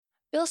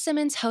Bill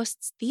Simmons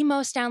hosts the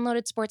most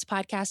downloaded sports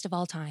podcast of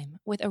all time,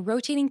 with a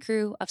rotating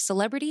crew of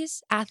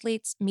celebrities,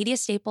 athletes, media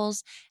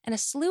staples, and a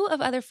slew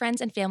of other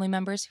friends and family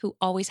members who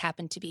always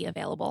happen to be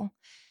available.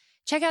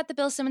 Check out the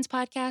Bill Simmons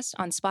podcast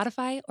on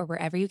Spotify or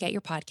wherever you get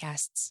your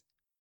podcasts.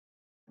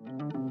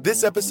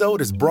 This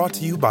episode is brought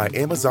to you by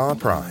Amazon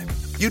Prime.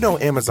 You know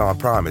Amazon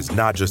Prime is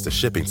not just a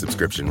shipping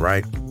subscription,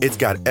 right? It's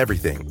got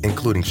everything,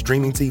 including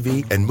streaming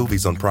TV and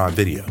movies on Prime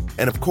Video.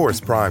 And of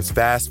course, Prime's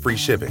fast, free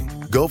shipping.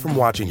 Go from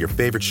watching your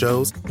favorite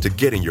shows to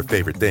getting your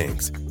favorite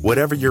things.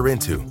 Whatever you're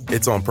into,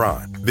 it's on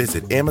Prime.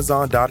 Visit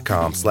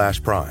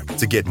Amazon.com/Prime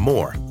to get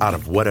more out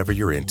of whatever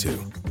you're into.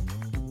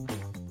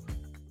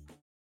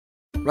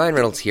 Ryan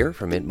Reynolds here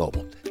from Mint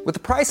Mobile. With the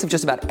price of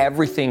just about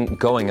everything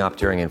going up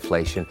during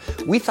inflation,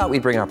 we thought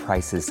we'd bring our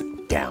prices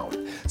down.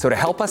 So to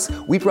help us,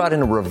 we brought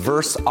in a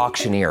reverse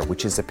auctioneer,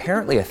 which is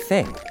apparently a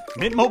thing.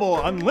 Mint Mobile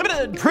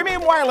Unlimited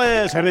Premium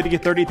Wireless. How to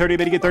get 30, 30,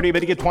 bit to get 30, bit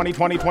to get 20,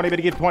 20, 20, bit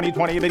to get 20,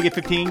 20, bit to get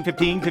 15,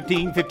 15,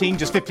 15, 15,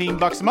 just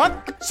 $15 a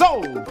month?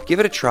 Sold!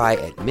 Give it a try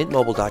at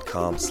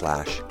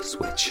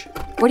mintmobile.com/switch.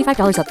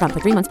 $45 up front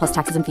for 3 months plus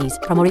taxes and fees.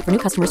 Promo rate for new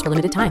customers for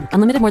limited time.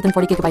 Unlimited more than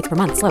 40 gigabytes per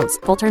month. Slows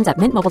full terms at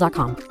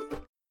mintmobile.com.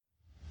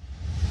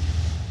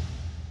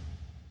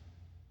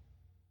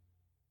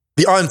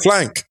 The iron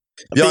flank.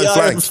 The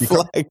iron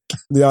flank.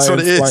 The iron That's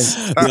what it flank. is.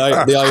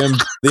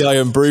 The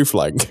iron brew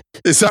flank.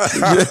 Is that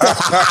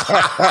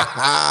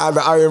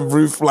The iron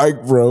brew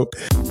flank, bro.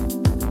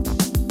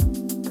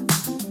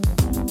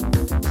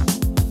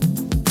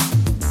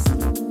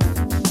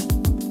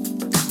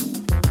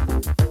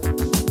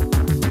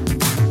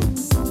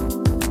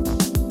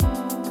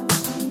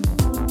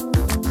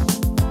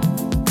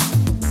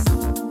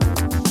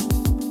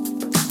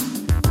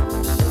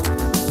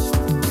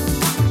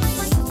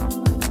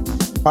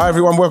 Hi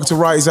everyone, welcome to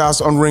Wrighty's House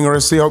on Ringer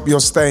SC. Hope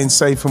you're staying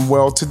safe and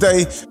well.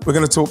 Today, we're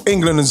going to talk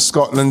England and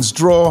Scotland's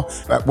draw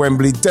at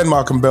Wembley,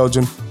 Denmark and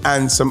Belgium,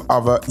 and some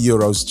other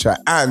Euros chat.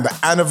 And the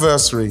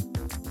anniversary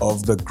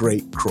of the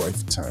great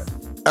Cruyff turn.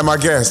 And my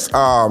guests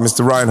are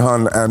Mr. Ryan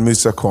Hunn and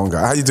Musa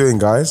Kwonga. How you doing,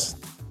 guys?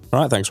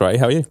 All right, thanks, Wrighty.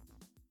 How are you?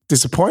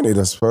 disappointed,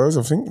 I suppose.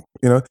 I think,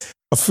 you know,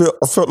 I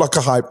felt like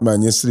a hype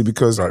man yesterday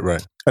because,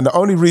 right. And the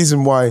only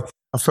reason why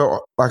I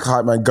felt like a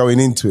hype man going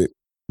into it,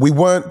 we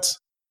weren't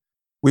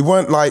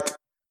like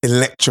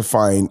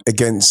electrifying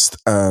against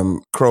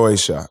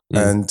Croatia,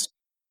 and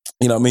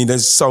you know, what I mean,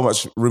 there's so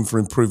much room for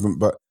improvement.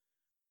 But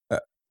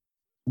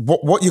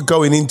what you're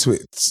going into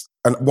it,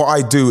 and what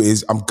I do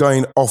is I'm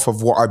going off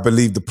of what I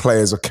believe the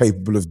players are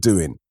capable of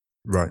doing.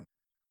 Right.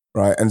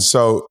 And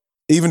so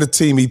even the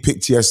team he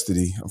picked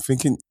yesterday, I'm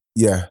thinking,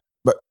 yeah,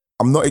 but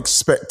I'm not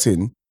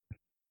expecting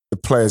the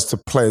players to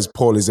play as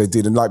poorly as they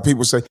did. And like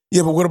people say,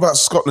 yeah, but what about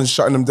Scotland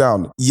shutting them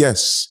down?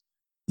 Yes,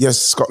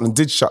 Scotland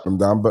did shut them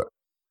down, but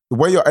the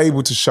way you're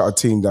able to shut a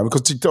team down,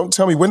 because don't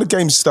tell me when the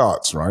game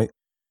starts, right?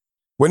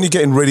 When you're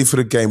getting ready for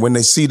the game, when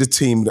they see the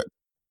team, that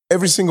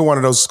every single one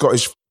of those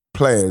Scottish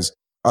players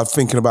are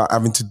thinking about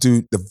having to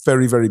do the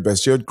very, very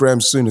best. You heard Graham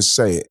Souness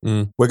say it.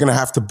 We're going to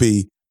have to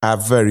be our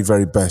very,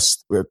 very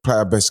best. We'll play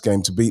our best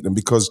game to beat them,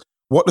 because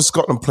what the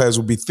Scotland players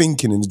will be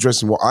thinking in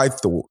addressing what I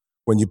thought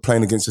when you're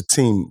playing against a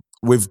team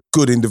with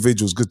good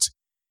individuals,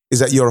 is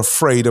that you're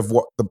afraid of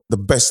what the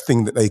best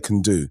thing that they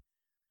can do.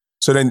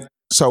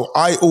 So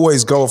I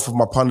always go off of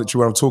my punditry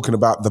when I'm talking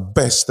about the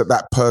best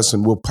that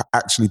person will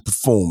actually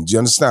perform. Do you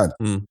understand?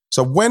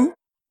 So when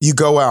you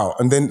go out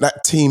and then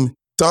that team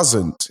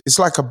doesn't, it's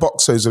like a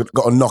boxer who's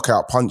got a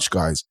knockout punch,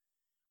 guys.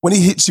 When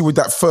he hits you with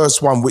that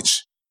first one,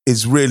 which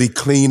is really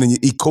clean, and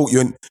he caught you,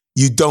 and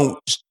you don't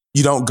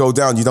go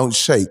down, you don't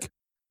shake.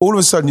 All of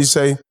a sudden you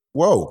say,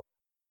 whoa,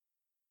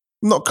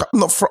 I'm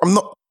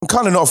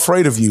kind of not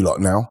afraid of you lot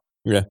now.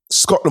 Yeah.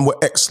 Scotland were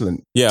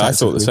excellent. Yeah, I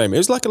thought the same. It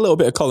was like a little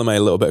bit of column A, a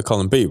little bit of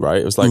column B,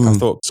 right? It was like, I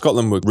thought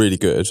Scotland were really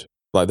good.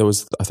 Like there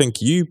was, I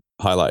think you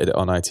highlighted it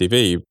on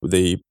ITV,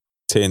 the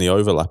Tierney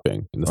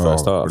overlapping in the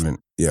first half. Brilliant.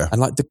 Yeah. And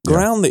like the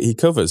ground that he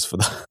covers for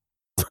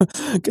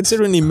that,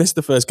 considering he missed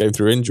the first game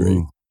through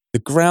injury, the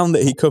ground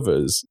that he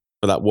covers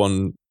for that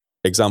one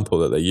example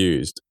that they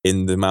used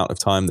in the amount of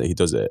time that he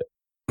does it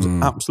was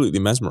absolutely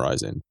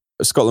mesmerising.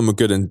 Scotland were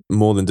good and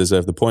more than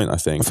deserved the point, I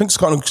think. I think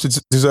Scotland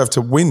deserved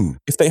to win.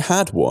 If they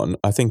had won,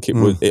 I think it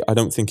would. I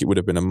don't think it would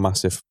have been a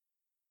massive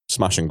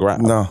smash and grab.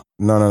 No, it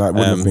wouldn't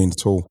have been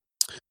at all.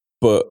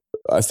 But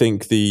I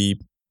think the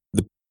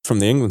from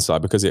the England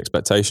side, because the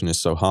expectation is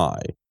so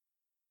high,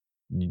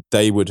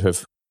 they would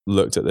have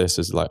looked at this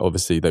as like,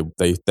 obviously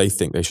they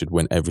think they should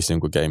win every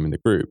single game in the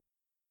group.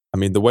 I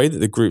mean, the way that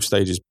the group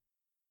stages,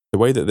 the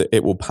way that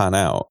it will pan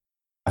out,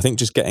 I think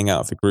just getting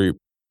out of the group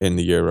in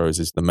the Euros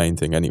is the main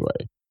thing anyway.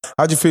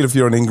 How'd you feel if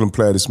you're an England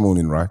player this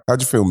morning, right?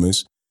 How'd you feel,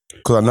 Moose?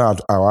 Because I know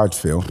how I'd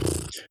feel.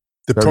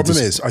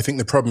 I think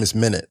the problem is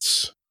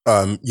minutes.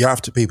 You have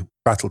to be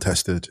battle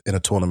tested in a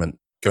tournament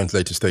going to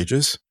later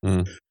stages.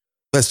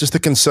 There's just a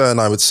concern,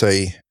 I would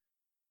say,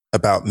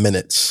 about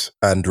minutes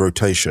and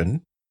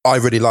rotation. I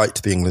really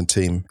liked the England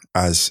team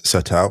as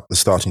set out, the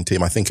starting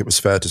team. I think it was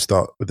fair to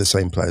start with the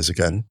same players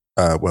again,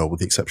 with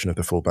the exception of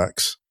the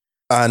fullbacks.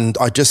 And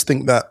I just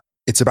think that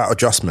it's about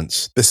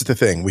adjustments. This is the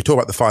thing. We talk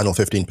about the final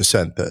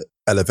 15% that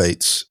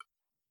elevates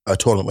a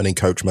tournament winning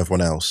coach from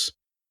everyone else.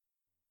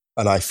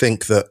 And I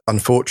think that,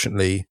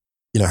 unfortunately,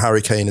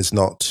 Harry Kane is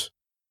not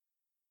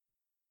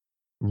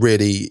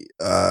really,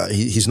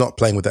 he's not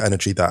playing with the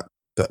energy that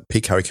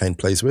peak Harry Kane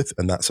plays with,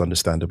 and that's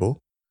understandable.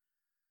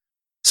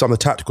 Some of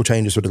the tactical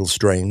changes are a little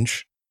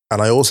strange.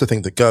 And I also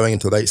think that going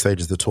into the late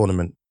stages of the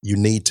tournament, you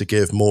need to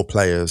give more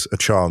players a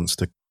chance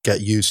to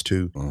get used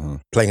to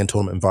playing in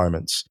tournament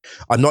environments.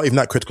 I'm not even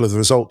that critical of the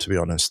result, to be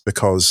honest,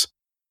 because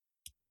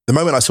the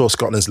moment I saw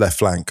Scotland's left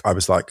flank, I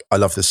was like, I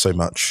love this so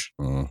much.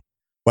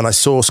 When I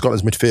saw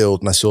Scotland's midfield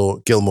and I saw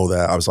Gilmour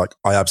there, I was like,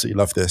 I absolutely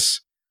love this.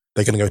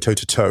 They're going to go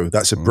toe-to-toe.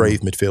 That's a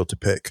brave midfield to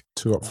pick.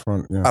 Two up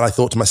front, yeah. And I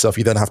thought to myself,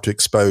 you then have to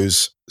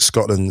expose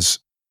Scotland's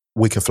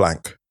weaker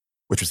flank,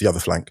 which was the other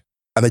flank.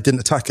 And they didn't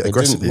attack it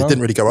aggressively. They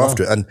didn't really go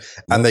after it.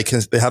 And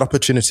they had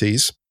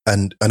opportunities.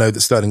 And I know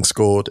that Sterling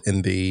scored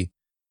in the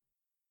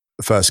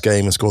first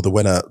game and scored the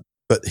winner,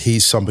 but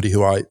he's somebody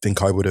who I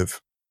think I would have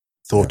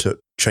thought at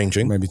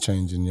changing. Maybe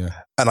changing,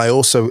 yeah. And I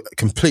also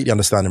completely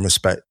understand and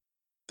respect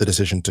the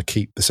decision to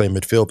keep the same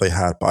midfield they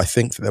had, but I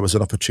think that there was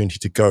an opportunity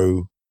to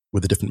go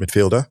with a different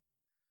midfielder.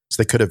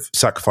 So they could have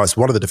sacrificed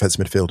one of the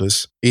defensive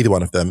midfielders, either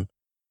one of them,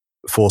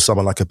 for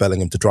someone like a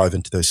Bellingham to drive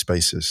into those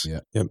spaces. Yeah.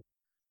 Yep.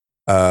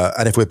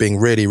 And if we're being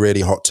really,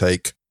 really hot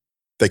take,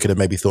 they could have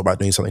maybe thought about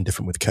doing something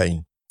different with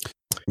Kane.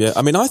 Yeah,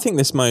 I mean, I think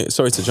this might,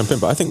 sorry to jump in,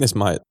 but I think this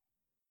might,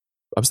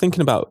 I was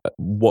thinking about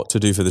what to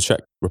do for the Czech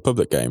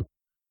Republic game.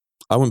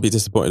 I wouldn't be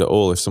disappointed at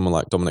all if someone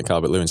like Dominic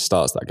Calvert-Lewin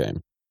starts that game.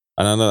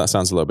 And I know that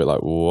sounds a little bit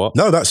like, what?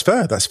 No, that's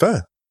fair. That's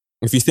fair.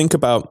 If you think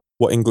about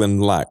what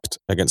England lacked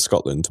against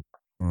Scotland,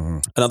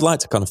 and I'd like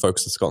to kind of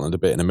focus on Scotland a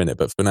bit in a minute,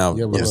 but for now,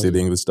 obviously the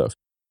England stuff,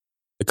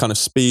 the kind of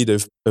speed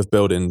of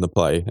building the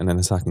play in an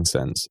attacking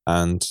sense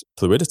and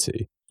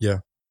fluidity. Yeah.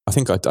 I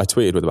think I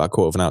tweeted with about a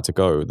quarter of an hour to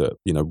go that,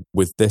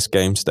 with this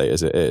game state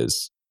as it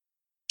is,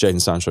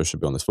 Jadon Sancho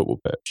should be on this football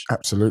pitch.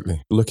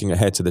 Absolutely. Looking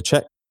ahead to the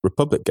Czech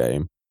Republic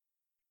game,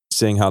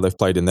 seeing how they've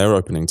played in their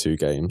opening two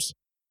games,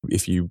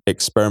 if you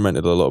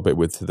experimented a little bit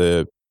with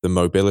the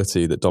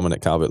mobility that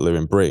Dominic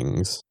Calvert-Lewin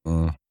brings,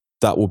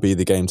 that will be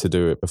the game to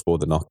do it before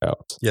the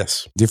knockout.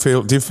 Yes. Do you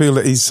feel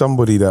that he's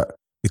somebody that,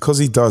 because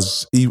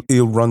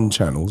he'll run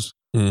channels,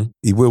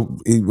 he will,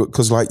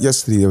 because like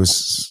yesterday there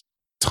was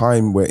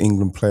time where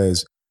England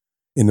players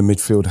in the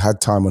midfield had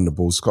time on the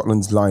ball.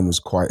 Scotland's line was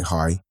quite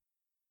high,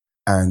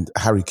 and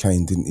Harry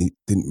Kane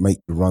didn't make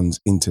the runs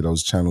into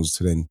those channels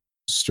to then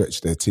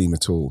stretch their team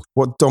at all.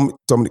 What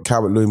Dominic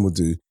Calvert-Lewin will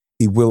do,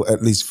 he will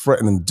at least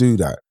threaten and do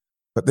that.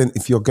 But then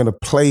if you're going to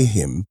play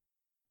him,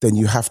 then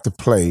you have to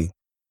play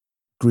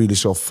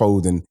Grealish or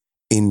Foden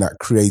in that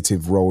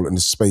creative role and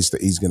the space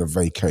that he's going to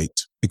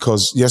vacate.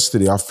 Because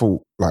yesterday I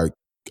thought like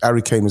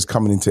Harry Kane was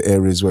coming into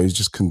areas where he was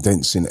just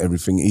condensing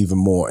everything even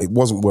more. It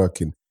wasn't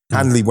working.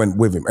 Hanley went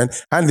with him. And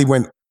Hanley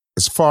went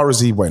as far as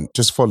he went,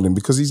 just following him,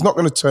 because he's not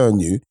going to turn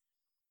you.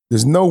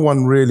 There's no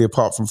one really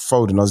apart from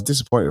Foden. I was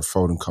disappointed at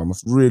Foden come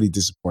off, really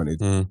disappointed.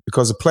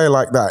 Because a player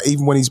like that,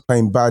 even when he's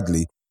playing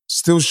badly,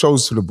 still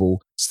shows to the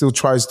ball, still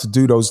tries to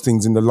do those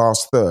things in the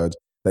last third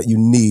that you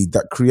need,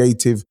 that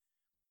creative,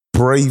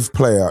 brave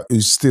player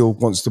who still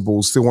wants the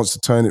ball, still wants to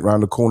turn it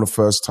around the corner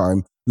first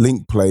time,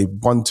 link play,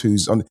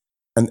 1-2s,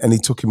 and he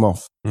took him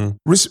off.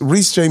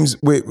 Reece James,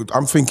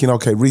 I'm thinking,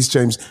 okay, Reece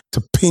James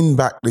to pin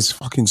back this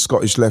fucking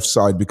Scottish left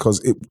side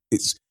because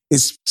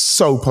it's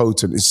so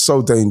potent, it's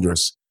so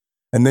dangerous.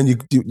 And then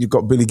you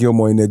got Billy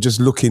Gilmour in there just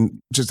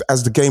looking, just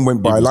as the game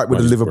went by, like with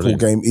the Liverpool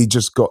game, he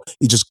just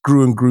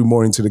grew and grew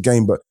more into the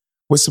game. But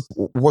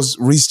was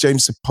Reece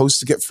James supposed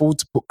to get forward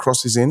to put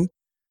crosses in?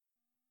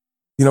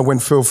 When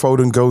Phil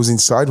Foden goes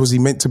inside, was he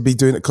meant to be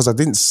doing it? Because I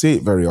didn't see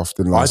it very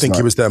often last night. I think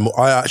he was there more,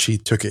 I actually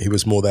took it, he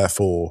was more there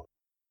for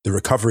the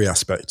recovery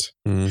aspect.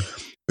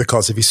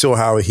 Because if you saw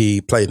how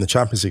he played in the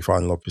Champions League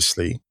final,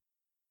 obviously,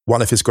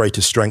 one of his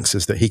greatest strengths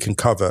is that he can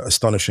cover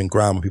astonishing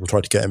ground when people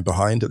try to get him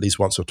behind at least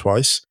once or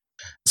twice.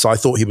 So I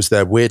thought he was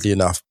there, weirdly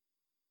enough,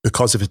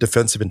 because of his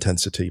defensive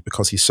intensity,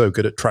 because he's so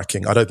good at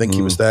tracking. I don't think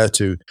he was there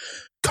to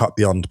cut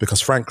beyond,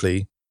 because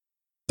frankly,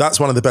 that's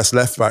one of the best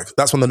left backs.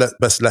 That's one of the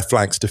best left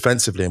flanks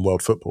defensively in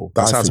world football.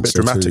 That sounds a bit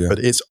dramatic, too, yeah. But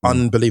it's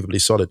unbelievably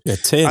solid. Yeah,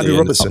 Tierney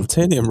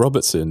and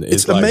Robertson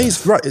is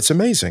amazing. Right, it's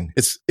amazing.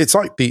 It's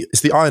like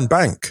the Iron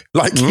Bank,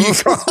 like you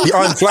can't, the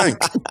Iron Flank,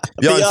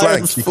 the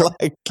Iron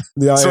Flank.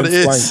 That's what it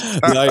is.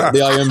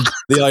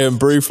 The Iron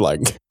Brew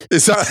flank.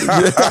 Is that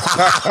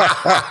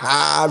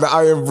the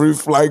Iron Brew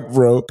flank,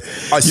 bro?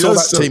 I saw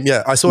that team.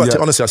 Yeah, I saw that.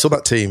 Honestly, I saw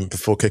that team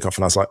before kickoff,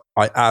 and I was like,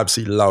 I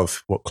absolutely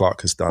love what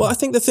Clark has done. Well, I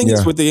think the thing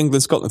is with the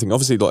England-Scotland thing,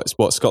 obviously, like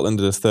what Scotland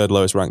are the third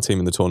lowest ranked team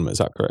in the tournament. Is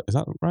that correct? Is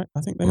that right? I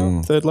think they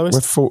are third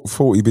lowest. We're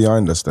 40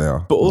 behind us. They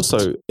are. But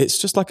also, it's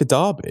just like a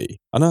derby.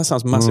 I know that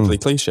sounds massively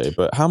cliche,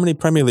 but how many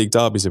Premier League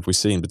derbies have we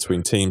seen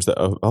between teams that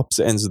are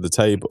opposite ends of the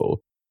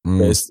table?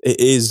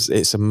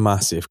 It's a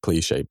massive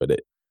cliche, but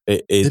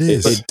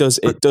it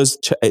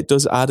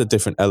does add a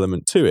different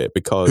element to it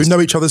because who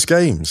know each other's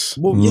games.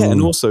 Well, yeah,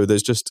 and also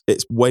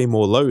it's way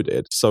more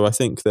loaded. So I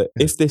think that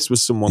if this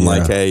was someone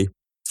like a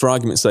for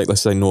argument's sake,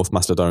 let's say North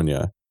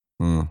Macedonia,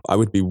 I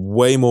would be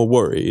way more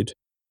worried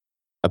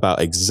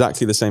about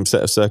exactly the same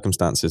set of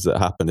circumstances that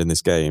happened in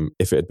this game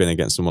if it had been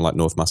against someone like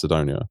North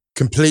Macedonia.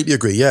 Completely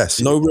agree,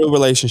 yes. No real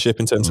relationship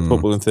in terms of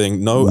football and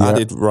thing, no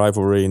added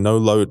rivalry, no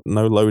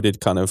loaded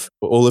kind of,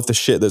 all of the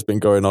shit that's been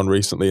going on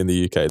recently in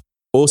the UK.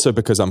 Also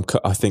because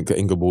I think that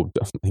England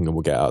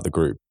will get out of the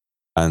group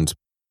and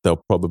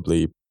they'll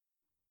probably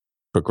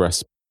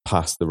progress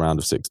past the round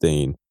of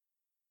 16.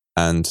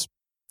 And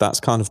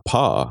that's kind of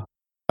par,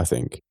 I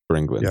think, for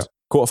England. Yeah.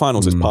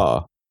 Quarterfinals is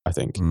par, I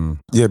think.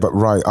 Yeah, but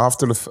right,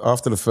 after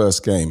the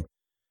first game,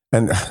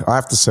 and I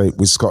have to say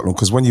with Scotland,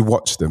 because when you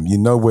watch them, you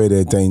know where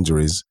their danger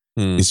is,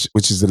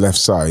 which is the left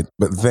side.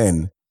 But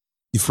then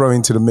you throw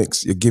into the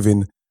mix, you're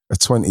giving a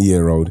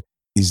 20-year-old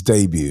his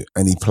debut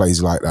and he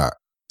plays like that.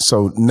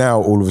 So now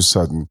all of a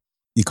sudden,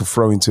 you could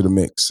throw into the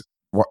mix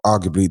what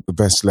arguably the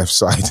best left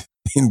side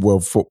in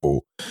world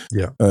football.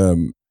 Yeah.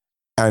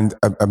 And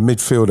a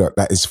midfielder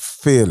that is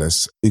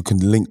fearless, who can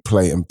link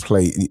play and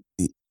play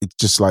it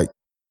just like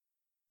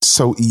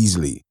so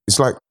easily. It's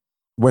like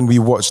when we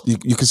watched,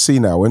 you can see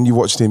now, when you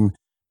watched him,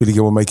 Billy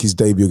Gilmore make his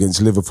debut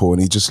against Liverpool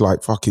and he just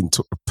like fucking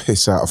took the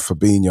piss out of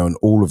Fabinho and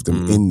all of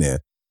them in there.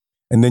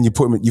 And then you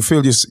put him, you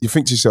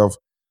think to yourself,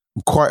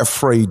 I'm quite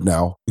afraid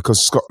now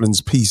because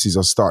Scotland's pieces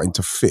are starting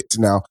to fit.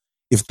 Now,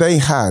 if they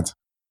had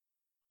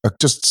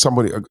just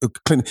somebody,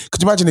 could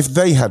you imagine if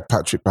they had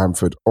Patrick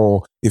Bamford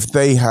or if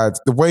they had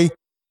the way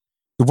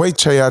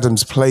Che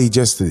Adams played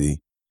yesterday,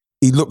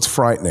 he looked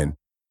frightening.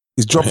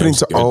 He's dropping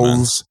into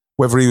holes,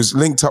 whether he was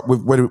linked up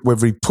with,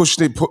 whether he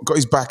pushed it, got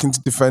his back into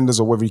defenders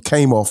or whether he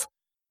came off,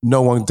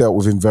 no one dealt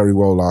with him very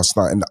well last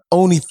night. And the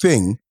only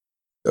thing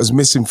that was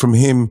missing from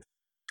him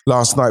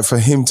last night for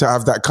him to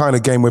have that kind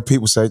of game where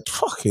people say,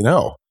 fucking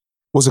hell,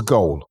 was a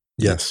goal.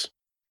 Yes.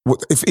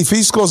 If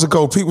he scores a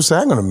goal, people say,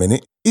 hang on a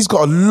minute, he's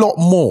got a lot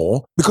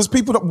more, because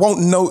people that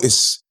won't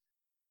notice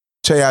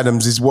Che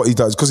Adams is what he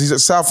does, because he's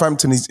at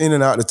Southampton, he's in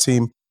and out of the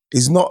team.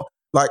 He's not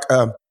like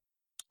a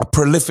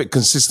prolific,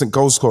 consistent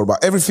goal scorer,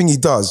 but everything he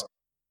does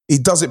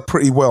it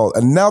pretty well.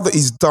 And now that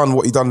he's done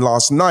what he done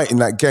last night in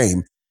that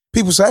game,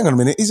 people say, hang on a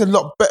minute, he's a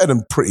lot better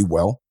than pretty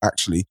well,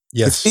 actually.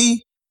 Yes. If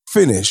he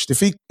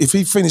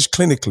finished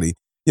clinically,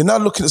 you're now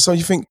looking at someone,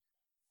 you think,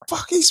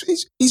 fuck, he's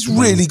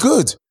really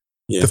good.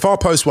 Yeah. The far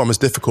post one was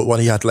difficult, one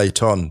he had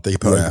late on, that he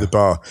put over the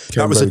bar.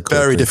 That was a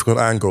very difficult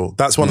angle.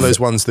 That's one of those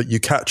ones that you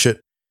catch it.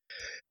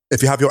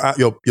 If you have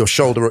your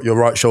shoulder, your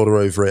right shoulder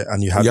over it,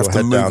 and you have your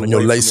head down and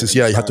your laces,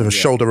 you have to have a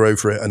shoulder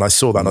over it. And I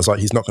saw that and I was like,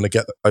 he's not going to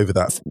get over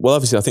that. Well,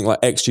 obviously, I think like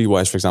XG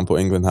wise, for example,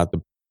 England had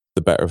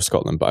the better of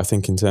Scotland. But I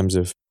think in terms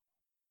of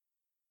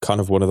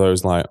kind of one of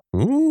those like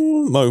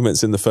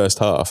moments in the first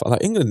half,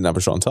 like England didn't have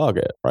a shot on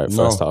target, right?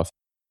 First half.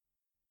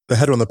 The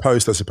header on the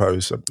post, I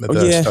suppose. Stones.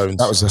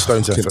 That was a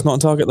Stones effort. It's not on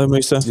target though,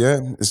 Musa. Yeah.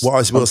 What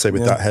I will say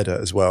with that header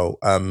as well,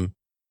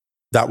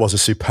 that was a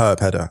superb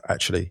header,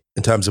 actually,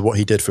 in terms of what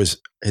he did for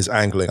his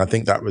angling. I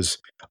think that was,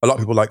 a lot of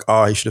people were like,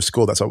 he should have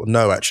scored that. So,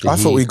 no, actually. I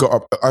thought he got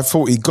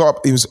up.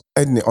 He was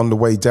heading it on the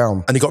way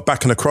down. And he got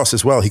back and across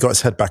as well. He got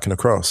his head back and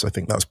across. I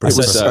think that was pretty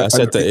I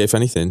said that if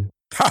anything.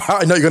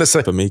 I know you're going to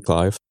say. For me,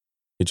 Clive,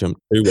 he jumped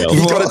too well.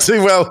 He got it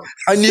too well.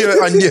 I knew it.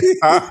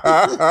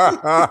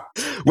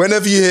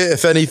 Whenever you hear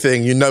if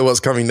anything, you know what's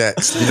coming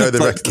next. You know the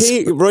rest.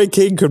 Roy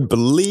Keane could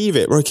believe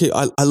it. Roy Keane,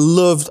 I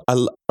love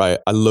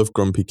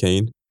Grumpy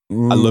Keane.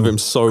 I love him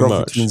so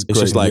much. It's great,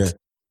 just like,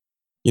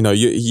 you know,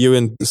 you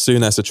and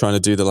Souness are trying to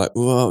do the like,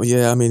 well,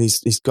 yeah, I mean, he's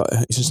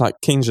just like,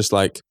 King's just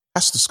like,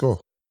 has to score.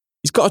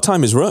 He's got to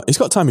time his run. He's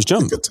got to time his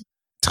jump.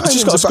 He's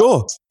just got to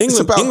score.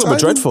 England were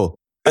dreadful.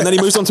 And then he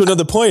moves on to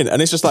another point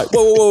and it's just like,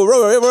 whoa,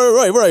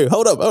 Roy,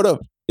 hold up.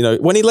 You know,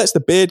 when he lets the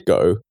beard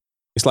go,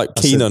 it's like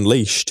Keane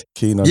unleashed.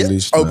 Keane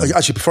unleashed. Oh,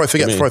 actually, before I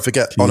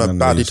forget, on a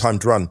badly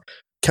timed run,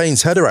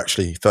 Kane's header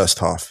actually, first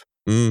half.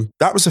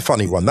 That was a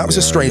funny one. That was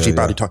a strangely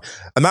badly timed.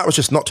 And that was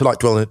just not to like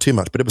dwell on it too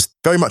much, but it was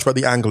very much about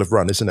the angle of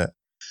run, isn't it?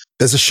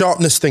 There's a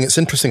sharpness thing. It's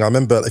interesting. I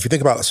remember, if you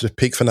think about sort of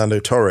peak Fernando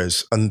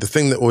Torres, and the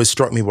thing that always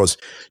struck me was,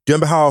 do you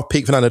remember how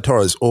peak Fernando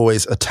Torres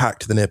always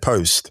attacked the near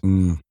post?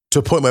 To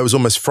a point where it was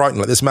almost frightening.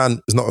 Like this man's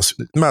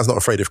not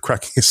afraid of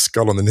cracking his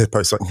skull on the near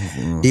post. Like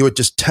he would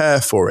just tear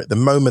for it. The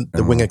moment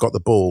the winger got the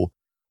ball,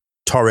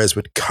 Torres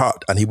would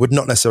cut, and he would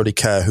not necessarily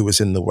care who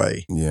was in the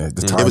way. Yeah,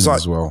 the timing was like,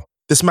 as well.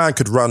 This man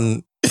could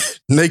run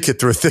naked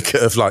through a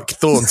thicket of like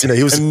thorns. You know,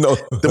 he was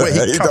the way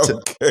he cut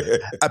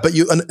it. But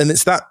and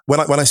it's that when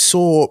I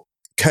saw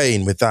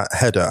Kane with that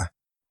header,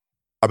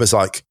 I was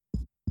like,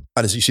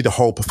 and as you see the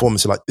whole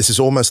performance, like this is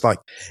almost like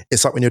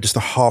it's like when you're just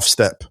a half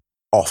step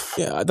off.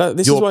 Yeah,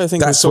 this is why I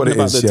think we're talking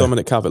about the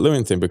Dominic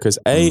Calvert-Lewin thing, because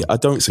I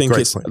don't think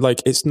it's point.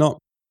 Like it's not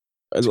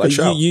like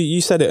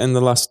you said it in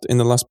the last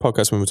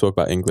podcast when we talked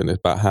about England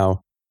about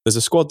how there's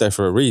a squad there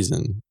for a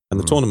reason and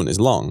the tournament is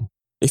long.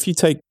 If you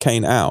take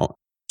Kane out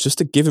just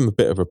to give him a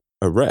bit of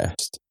a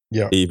rest,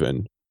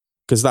 even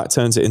because that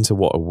turns it into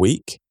a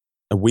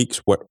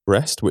week's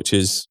rest, which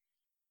is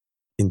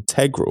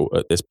integral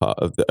at this part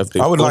of the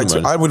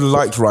tournament. I would have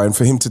liked Ryan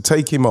for him to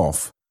take him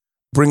off,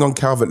 bring on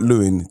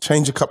Calvert-Lewin,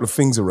 change a couple of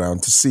things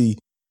around to see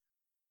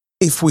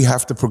if we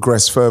have to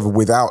progress further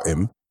without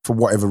him for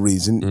whatever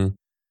reason,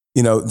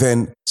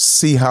 then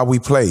see how we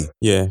play.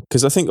 Yeah,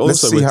 because I think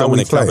also with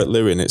Dominic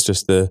Calvert-Lewin,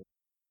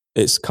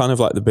 it's kind of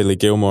like the Billy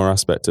Gilmour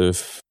aspect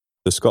of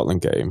the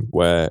Scotland game,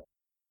 where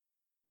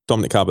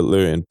Dominic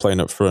Calvert-Lewin playing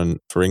up front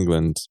for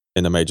England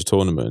in a major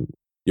tournament,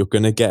 you're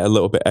going to get a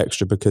little bit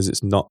extra because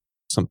it's not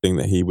something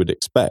that he would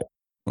expect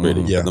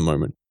really at the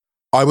moment.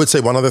 I would say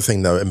one other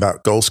thing though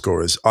about goal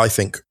scorers. I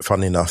think,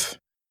 funnily enough,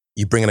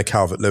 you bring in a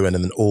Calvert-Lewin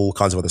and then all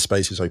kinds of other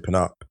spaces open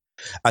up.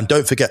 And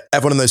don't forget,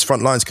 everyone in those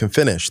front lines can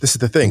finish. This is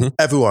the thing.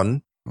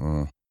 Everyone.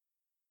 Well,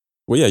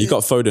 yeah, you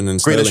got Foden and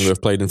Sterling who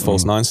have played in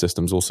false nine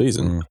systems all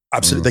season.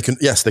 Absolutely.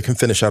 They can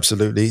finish,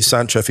 absolutely.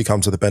 Sancho, if he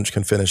comes to the bench,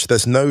 can finish.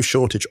 There's no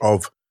shortage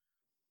of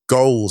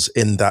goals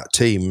in that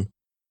team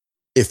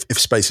if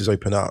spaces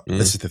open up.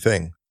 This is the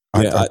thing.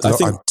 I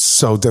think I'm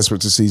so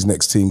desperate to see his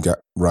next team get,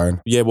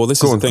 Ryan. Yeah, well,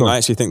 this is the thing. I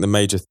actually think the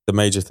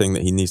major thing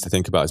that he needs to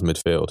think about is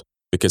midfield.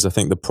 Because I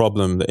think the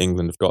problem that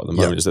England have got at the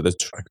moment is that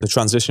the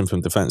transition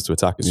from defence to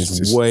attack is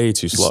just way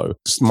too slow.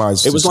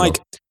 It was like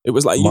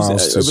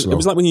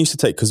when you used to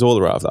take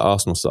Cazorla out of the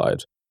Arsenal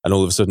side, and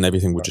all of a sudden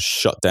everything would just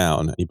shut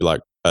down, and you'd be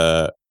like,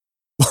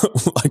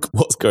 like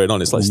what's going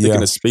on? It's like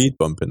sticking a speed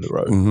bump in the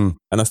road.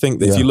 And I think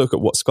that if you look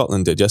at what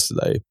Scotland did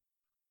yesterday,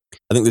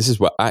 I think this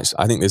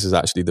is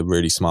actually the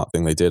really smart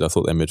thing they did. I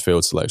thought their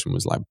midfield selection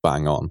was like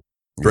bang on,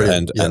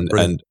 brilliant.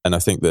 And I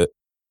think that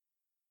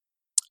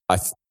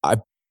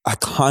I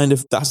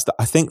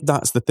think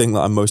that's the thing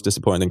that I'm most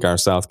disappointed in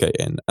Gareth Southgate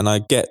in. And I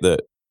get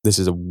that this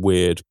is a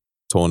weird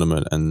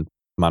tournament and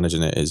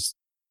managing it is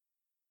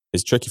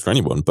tricky for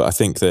anyone. But I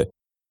think that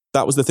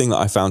was the thing that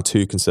I found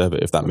too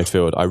conservative, that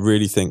midfield. I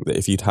really think that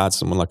if you'd had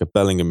someone like a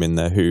Bellingham in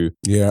there who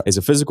is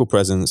a physical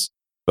presence,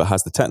 but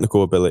has the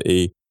technical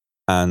ability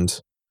and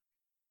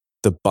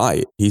the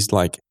bite,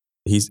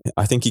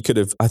 I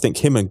think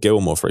him and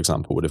Gilmour, for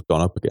example, would have gone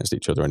up against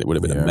each other and it would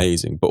have been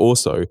amazing. But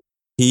also,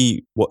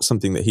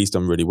 something that he's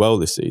done really well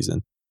this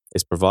season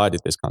is provided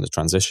this kind of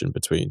transition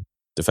between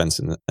defence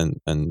and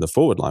the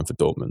forward line for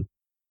Dortmund.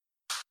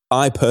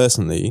 I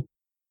personally,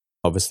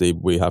 obviously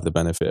we have the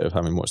benefit of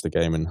having watched the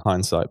game in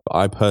hindsight, but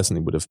I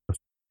personally would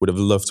have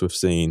loved to have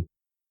seen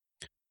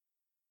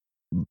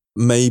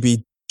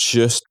maybe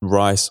just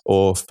Rice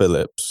or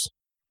Phillips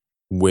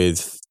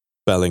with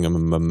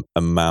Bellingham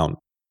and Mount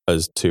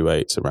as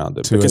 2-8s around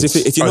them. Because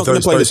if you're not going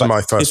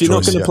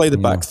to play the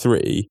back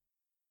three,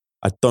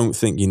 I don't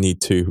think you need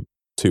two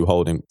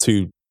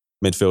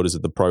midfielders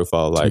of the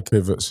profile, like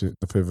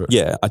the pivot.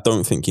 Yeah, I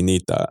don't think you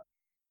need that.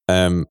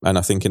 And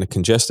I think in a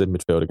congested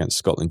midfield against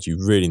Scotland, you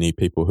really need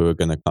people who are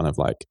going to kind of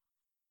like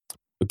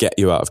get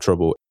you out of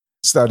trouble.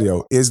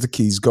 Stadio, here's the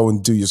keys. Go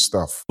and do your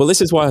stuff. Well, this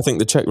is why I think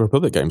the Czech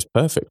Republic game's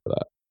perfect for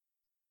that.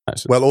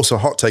 Actually. Well, also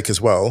hot take as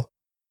well.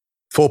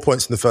 4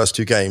 points in the first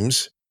two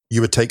games.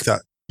 You would take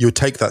that. You would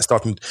take that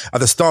starting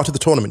at the start of the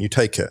tournament. You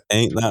take it.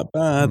 Ain't that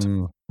bad.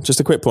 Just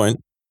a quick point.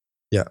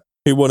 Yeah.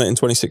 Who won it in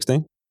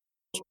 2016?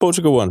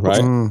 Portugal won,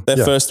 right?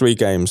 Their first three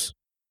games.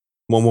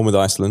 1-1 with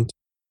Iceland,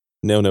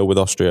 0-0 with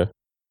Austria,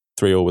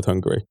 3-0 with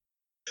Hungary.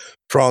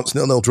 France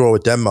 0-0 draw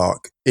with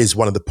Denmark is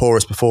one of the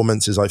poorest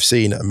performances I've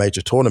seen at a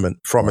major tournament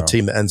from a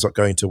team that ends up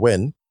going to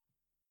win.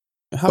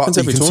 It happens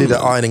every tournament. See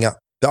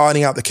they're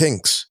ironing out the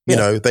kinks. You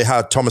know, they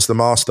had Thomas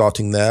Lemar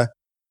starting there.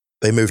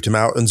 They moved him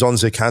out, and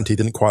Zonzi Kanté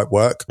didn't quite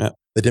work. Yeah.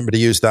 They didn't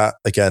really use that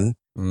again.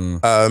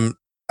 And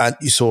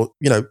you saw,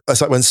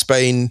 it's like when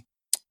Spain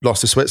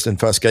lost to Switzerland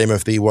first game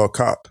of the World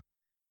Cup,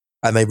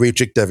 and they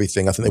rejigged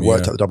everything. I think they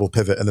worked out the double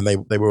pivot, and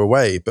then they were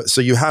away. But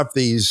so you have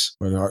these.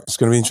 Well, it's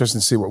going to be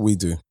interesting to see what we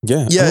do.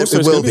 Yeah, it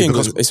will be.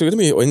 It's going to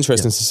be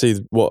interesting to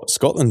see what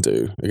Scotland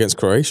do against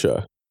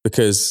Croatia,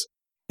 because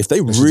if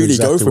they really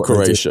go for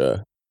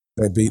Croatia,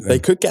 they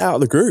could get out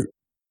of the group.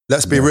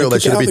 Let's be real. They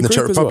should have beaten the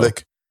Czech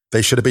Republic.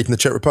 They should have beaten the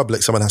Czech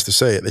Republic. Someone has to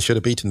say it. They should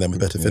have beaten them with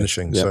better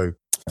finishing. So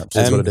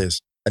that's what it is.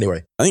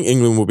 Anyway, I think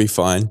England will be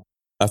fine.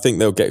 I think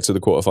they'll get to the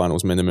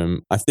quarterfinals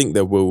minimum. I think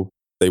they will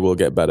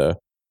get better.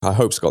 I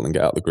hope Scotland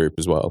get out of the group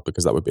as well,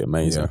 because that would be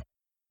amazing.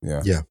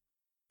 Yeah.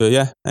 So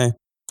hey,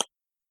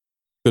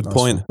 good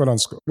point. Well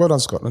done,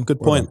 Scotland. Good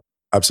point.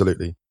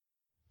 Absolutely.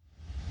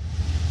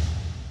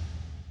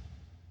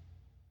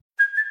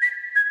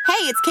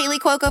 Hey, it's Kaylee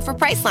Cuoco for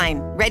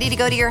Priceline. Ready to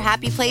go to your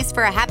happy place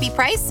for a happy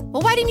price?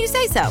 Well, why didn't you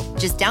say so?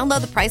 Just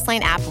download the Priceline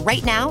app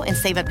right now and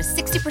save up to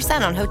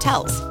 60% on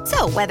hotels.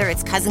 So whether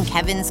it's Cousin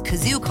Kevin's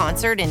Kazoo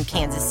Concert in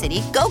Kansas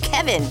City, go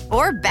Kevin,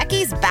 or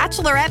Becky's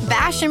Bachelorette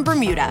Bash in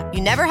Bermuda,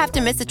 you never have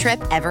to miss a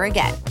trip ever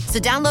again. So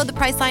download the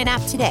Priceline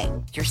app today.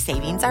 Your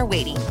savings are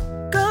waiting.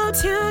 Go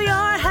to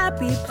your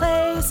happy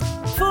place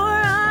for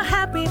a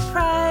happy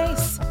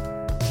price.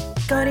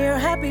 Go to your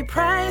happy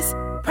price,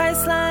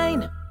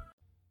 Priceline.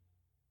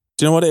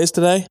 Do you know what it is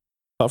today?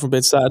 Apart from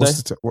being Saturday,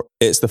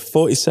 it's the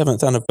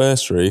 47th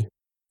anniversary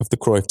of the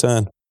Cruyff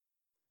turn.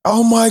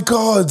 Oh my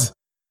God!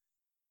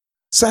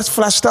 So that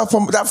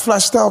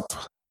flashed up.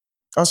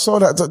 I saw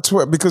that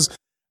tweet because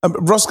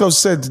Roscoe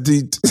said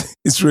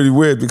it's really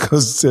weird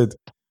because he said,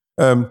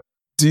 "Do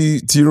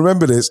you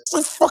remember this?"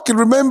 I fucking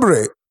remember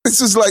it. This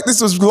was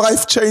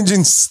life-changing.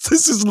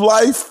 This is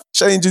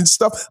life-changing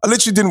stuff. I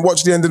literally didn't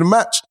watch the end of the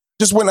match.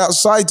 Just went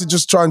outside to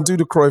just try and do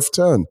the Cruyff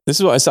turn. This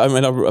is what I said. I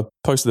mean, I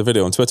posted the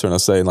video on Twitter and I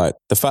was saying, like,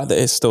 the fact that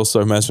it's still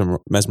so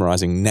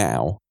mesmerizing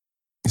now.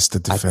 It's the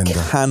defender.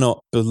 I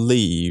cannot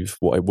believe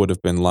what it would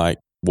have been like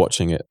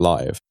watching it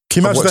live.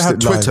 Can you imagine they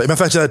had Twitter?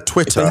 Imagine they had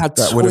Twitter.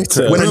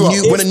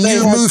 When a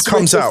new move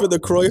comes out for the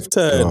Cruyff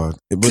turn. God,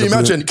 can you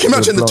imagine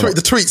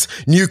the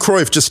tweets? New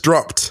Cruyff just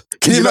dropped.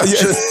 Can you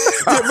imagine?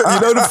 But you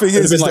know the thing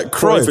is like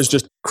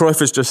Cruyff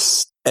has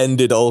just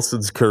ended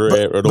Olsen's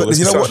career and all this.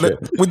 You know what?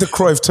 With the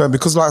Cruyff turn,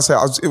 because like I said,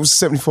 it was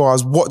 74. I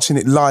was watching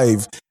it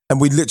live,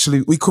 and we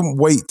couldn't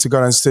wait to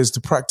go downstairs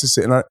to practice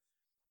it. And I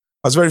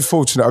was very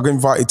fortunate. I got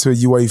invited to a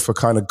UEFA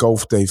kind of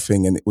golf day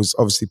thing, and it was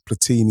obviously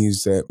Platini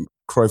was there,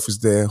 Cruyff was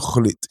there,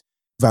 Gullit,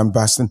 Van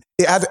Basten.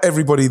 It had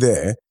everybody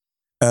there,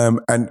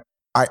 and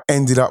I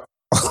ended up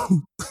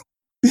on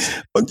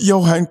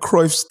Johan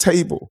Cruyff's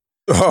table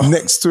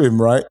next to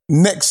him, right?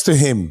 Next to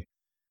him,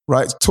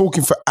 right?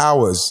 Talking for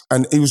hours,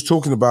 and he was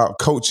talking about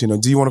coaching.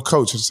 And do you want to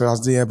coach? I said,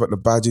 yeah, but the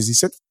badges. He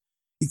said,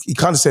 he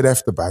kind of said,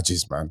 F the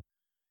badges, man.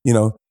 You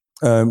know,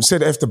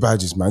 said F the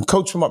badges, man.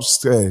 Coach from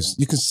upstairs.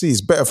 You can see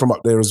it's better from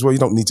up there as well. You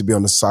don't need to be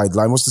on the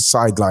sideline. What's the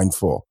sideline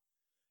for?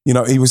 You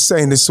know, he was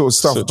saying this sort of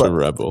stuff. Such a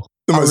rebel.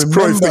 The most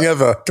Cruyff thing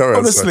ever.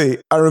 Honestly,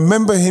 I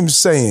remember him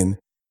saying,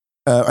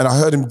 and I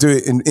heard him do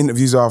it in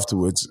interviews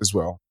afterwards as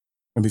well.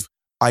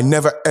 I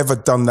never ever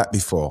done that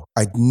before.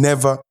 I'd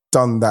never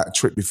done that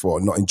trick before,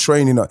 not in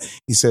training.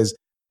 He says,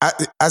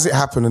 as it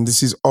happened, and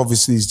this is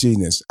obviously his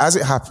genius, as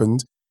it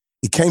happened,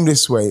 he came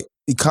this way,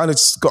 he kind of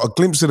got a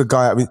glimpse of the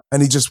guy,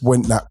 and he just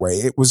went that way.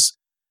 It was,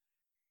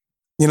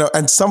 you know,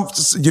 and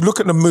you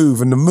look at the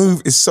move, and the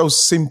move is so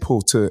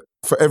simple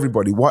for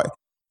everybody. Why?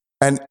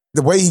 And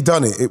the way he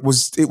done it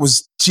was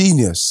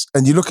genius.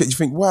 And you look at it, you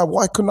think, wow,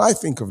 why couldn't I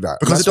think of that?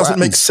 Because it doesn't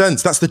make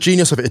sense. That's the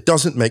genius of it. It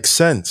doesn't make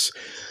sense.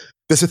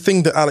 There's a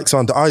thing that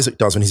Alexander Isak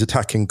does when he's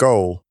attacking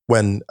goal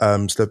when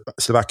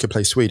Slovakia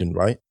plays Sweden,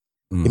 right?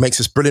 He makes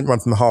this brilliant run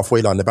from the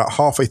halfway line. About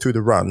halfway through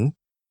the run,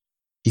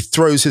 he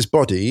throws his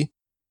body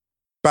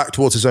back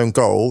towards his own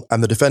goal,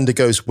 and the defender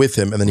goes with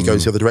him, and then he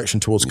goes the other direction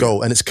towards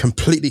goal. And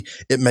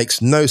it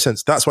makes no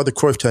sense. That's why the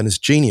Cruyff turn is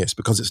genius,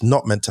 because it's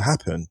not meant to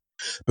happen.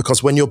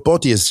 Because when your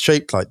body is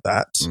shaped like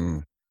that,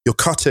 you're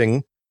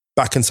cutting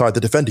back inside the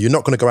defender. You're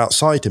not going to go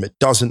outside him. It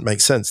doesn't make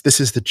sense. This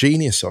is the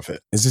genius of it.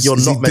 He's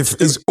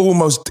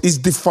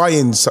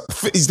defying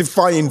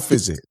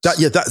physics.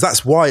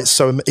 That's why it's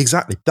so,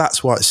 exactly.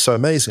 That's why it's so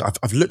amazing.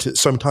 I've looked at it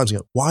so many times and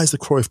go, why is the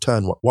Cruyff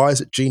turn? Why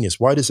is it genius?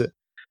 Why does it?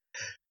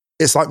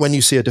 It's like when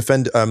you see a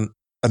defender,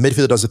 a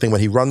midfielder does the thing when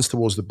he runs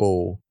towards the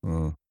ball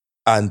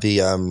and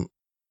the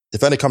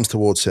defender comes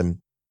towards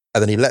him,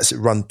 and then he lets it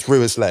run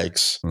through his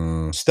legs,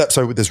 steps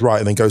over with his right,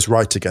 and then goes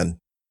right again.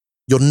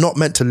 You're not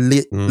meant to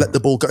let the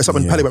ball go. It's like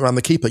when Pele went around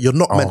the keeper. You're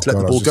not meant to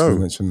let the ball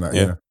go.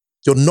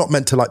 You're not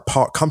meant to like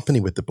part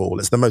company with the ball.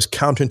 It's the most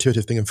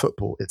counterintuitive thing in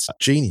football. It's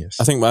genius.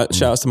 I think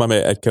shout outs to my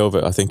mate Ed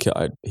Kilvert. I think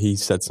he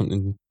said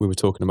something. We were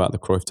talking about the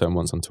Cruyff term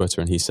once on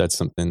Twitter, and he said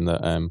something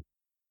that it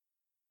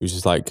was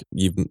just like,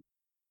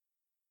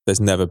 there's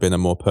never been a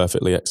more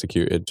perfectly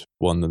executed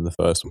one than the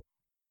first one.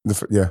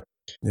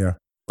 Yeah.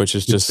 Which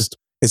is just.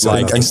 It's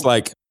like I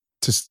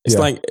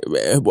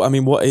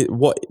mean,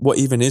 what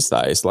even is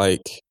that? It's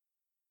like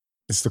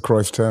it's the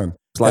Cruyff turn.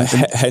 It's like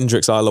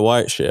Hendrix Isle of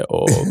Wight shit,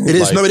 or it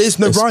is. No, it is.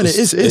 No, Brian, it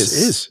is.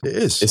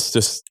 It's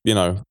just, you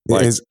know,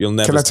 like you'll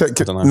never.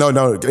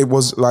 No. It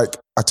was like,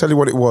 I tell you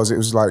what it was. It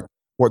was like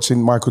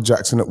watching Michael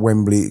Jackson at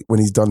Wembley when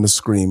he's done the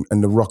Scream,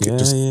 and the rocket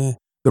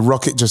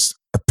just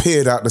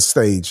appeared out the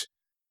stage.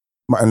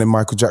 And then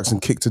Michael Jackson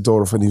kicked the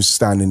door off and he was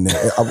standing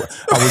there. I was,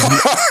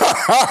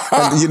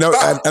 and, you know,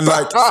 and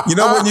like, you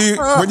know,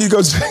 when you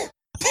go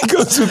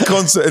to a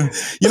concert and,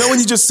 you know, when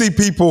you just see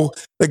people,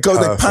 they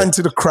pan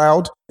to the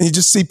crowd and you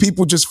just see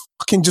people just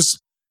fucking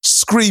just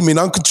screaming,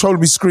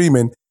 uncontrollably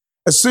screaming.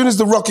 As soon as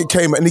the rocket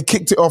came and he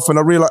kicked it off, and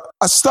I realized,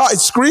 I started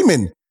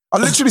screaming. I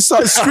literally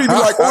started screaming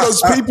like all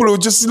those people who were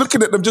just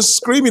looking at them, just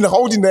screaming and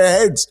holding their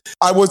heads.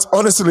 I was,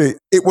 honestly,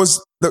 it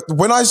was,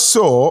 when I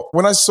saw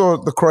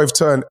the Cruyff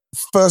turn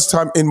first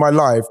time in my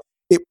life,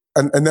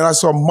 and then I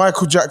saw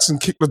Michael Jackson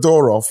kick the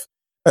door off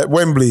at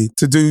Wembley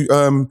to do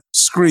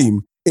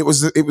Scream. It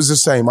was the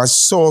same. I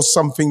saw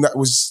something that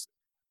was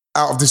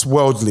out of this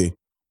worldly.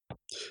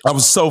 I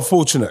was so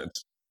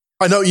fortunate.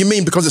 I know what you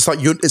mean, because it's like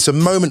it's a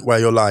moment where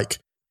you're like,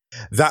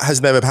 that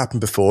has never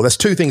happened before. There's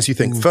two things you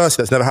think. First,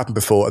 that's never happened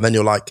before, and then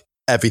you're like,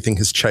 everything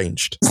has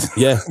changed.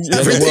 Yeah.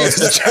 Everything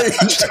has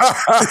changed.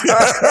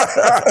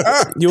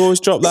 You always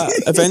drop that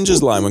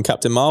Avengers line when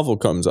Captain Marvel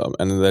comes up,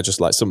 and they're just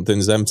like,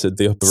 something's entered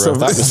the upper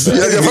earth atmosphere.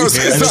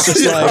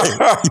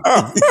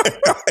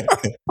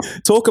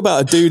 Talk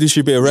about a dude who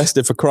should be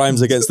arrested for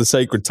crimes against the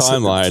sacred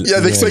timeline.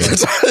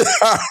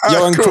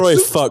 Johan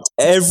Cruyff fucked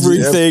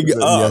everything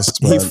up.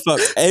 He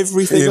fucked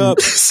everything up.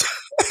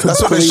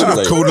 That's what they should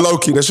have called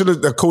Loki. They should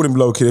have called him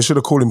Loki. They should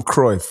have called him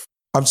Cruyff.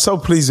 I'm so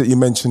pleased that you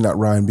mentioned that,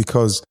 Ryan,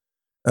 because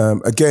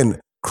again,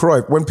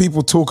 Cruyff, when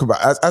people talk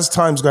about, as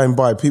time's going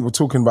by, people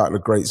talking about the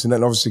greats, and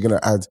then obviously going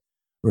to add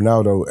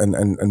Ronaldo and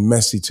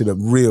Messi to the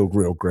real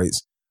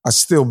greats. I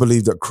still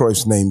believe that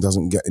Cruyff's name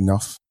doesn't get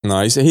enough.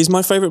 No, he's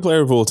my favourite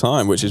player of all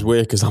time, which is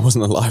weird because I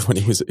wasn't alive when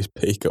he was at his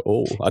peak at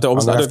all. I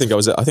don't think I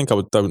was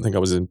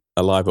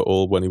alive at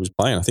all when he was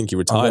playing. I think he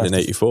retired in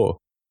 '84.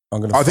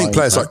 I think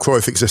players like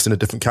Cruyff exist in a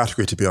different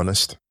category, to be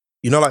honest.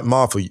 You know, like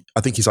Marvel,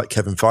 I think he's like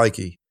Kevin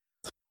Feige.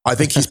 I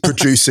think he's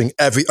producing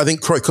I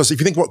think Cruyff, because if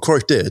you think what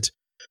Cruyff did,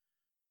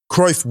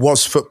 Cruyff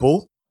was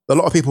football. A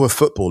lot of people were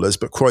footballers,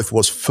 but Cruyff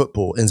was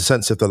football in the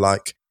sense of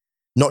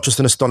not just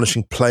an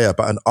astonishing player,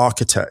 but an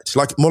architect,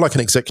 more like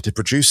an executive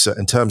producer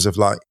in terms of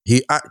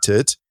he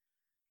acted,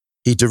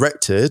 he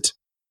directed,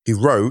 he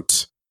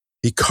wrote,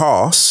 he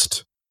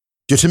cast.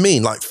 Do you know what I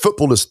mean? Like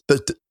footballers,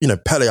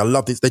 Pele, I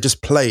love these. They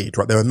just played,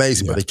 right? They're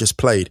amazing, but they just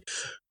played.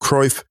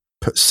 Cruyff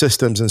put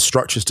systems and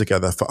structures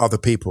together for other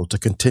people to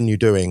continue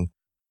doing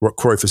what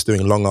Cruyff was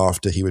doing long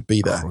after he would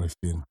be there.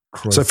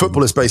 So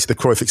football is basically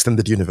the Cruyff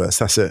extended universe.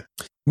 That's it.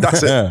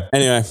 That's it.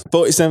 Anyway,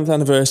 47th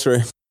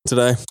anniversary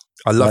today.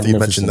 I love that you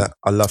mentioned that.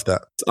 I love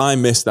that. I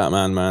miss that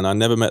man. I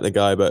never met the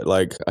guy, but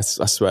I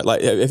swear,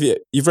 if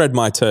you've read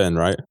My Turn,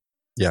 right?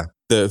 Yeah.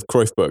 The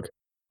Cruyff book,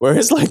 where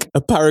it's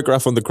a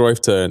paragraph on the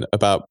Cruyff turn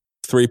about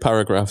 3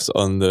 paragraphs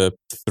on the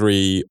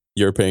 3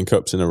 European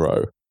Cups in a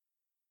row.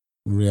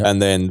 Yeah.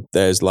 And then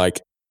there's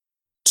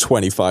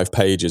 25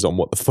 pages on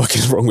what the fuck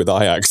is wrong with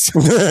Ajax.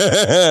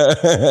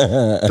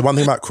 The one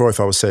thing about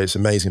Cruyff I would say is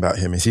amazing about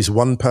him is he's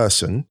one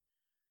person.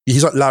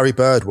 He's like Larry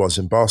Bird was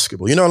in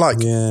basketball. You know,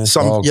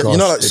 some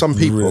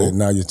people. Really,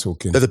 now you're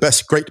talking. They're the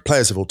best, great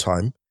players of all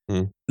time.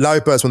 Larry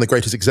Bird's one of the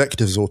greatest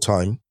executives of all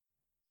time,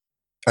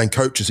 and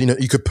coaches. You know,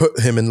 you could put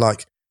him in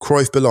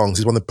Cruyff belongs.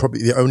 He's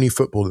probably the only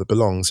footballer that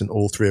belongs in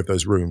all 3 of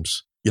those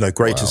rooms. You know,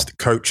 greatest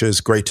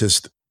coaches,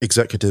 greatest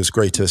executives,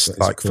 greatest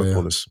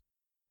footballers.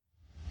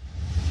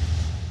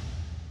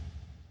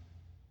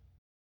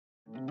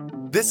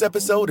 This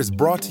episode is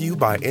brought to you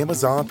by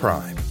Amazon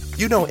Prime.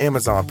 You know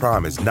Amazon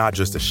Prime is not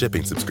just a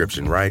shipping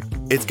subscription, right?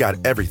 It's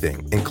got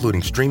everything,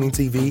 including streaming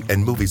TV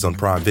and movies on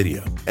Prime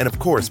Video. And of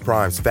course,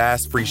 Prime's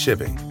fast, free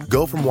shipping.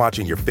 Go from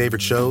watching your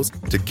favorite shows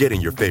to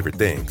getting your favorite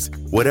things.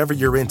 Whatever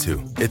you're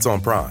into, it's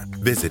on Prime.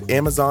 Visit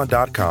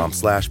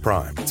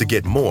Amazon.com/Prime to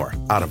get more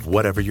out of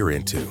whatever you're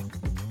into.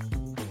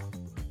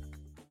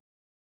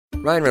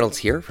 Ryan Reynolds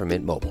here from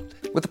Mint Mobile.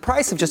 With the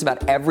price of just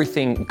about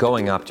everything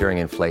going up during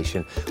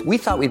inflation, we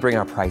thought we'd bring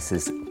our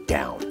prices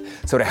down.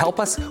 So to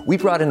help us, we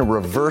brought in a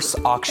reverse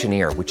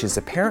auctioneer, which is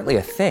apparently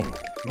a thing.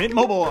 Mint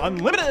Mobile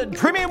Unlimited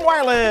Premium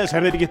Wireless.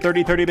 How to get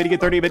 30, 30, how to get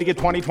 30, how to get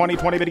 20, 20,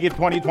 20, how to get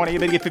 20, 20, how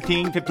to get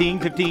 15, 15,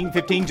 15,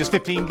 15, just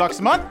 $15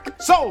 a month?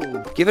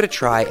 Sold! Give it a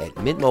try at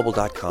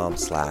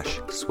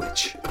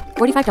mintmobile.com/switch.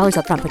 $45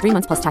 up front for 3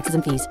 months plus taxes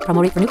and fees.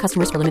 Promo rate for new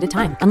customers for limited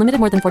time. Unlimited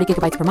more than 40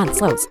 gigabytes per month.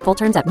 Slows full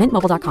terms at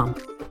mintmobile.com.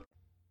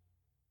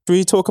 Can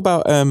we talk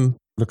about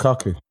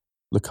Lukaku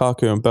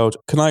and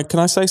Belgium? Can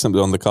I say something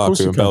on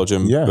Lukaku and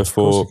Belgium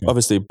before?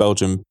 Obviously,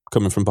 Belgium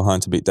coming from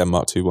behind to beat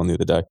Denmark 2-1 the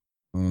other day.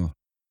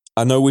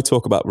 I know we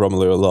talk about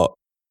Romelu a lot.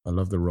 I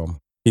love the Rom.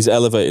 He's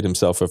elevated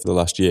himself over the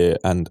last year,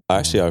 and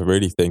actually, I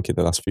really think in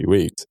the last few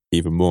weeks,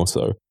 even more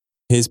so.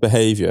 His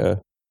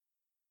behaviour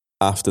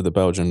after the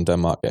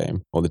Belgium-Denmark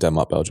game, or the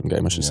Denmark-Belgium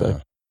game, I should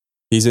say,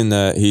 he's in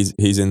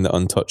the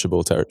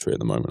untouchable territory at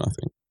the moment. I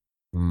think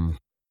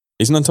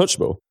he's an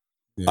untouchable.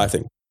 I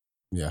think.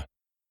 Yeah.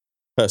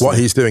 Personally. What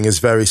he's doing is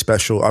very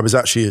special. I was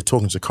actually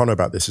talking to Connor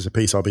about this as a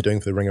piece I'll be doing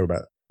for the Ringer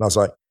about. And I was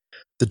like,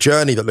 the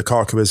journey that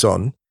Lukaku is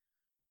on,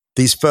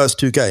 these first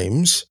 2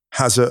 games,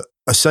 has a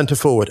centre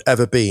forward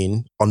ever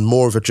been on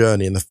more of a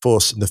journey in the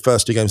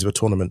first 2 games of a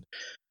tournament?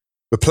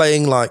 We're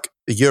playing the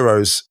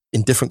Euros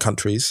in different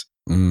countries.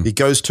 He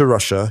goes to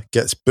Russia,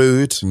 gets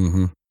booed,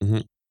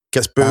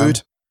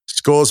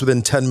 scores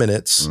within 10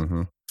 minutes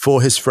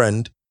for his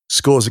friend,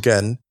 scores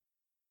again,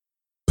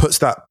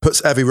 puts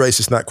every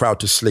racist in that crowd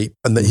to sleep,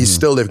 and that he's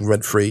still living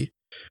rent free.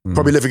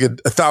 Probably living in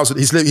 1,000.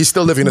 He's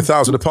still living in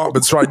 1,000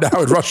 apartments right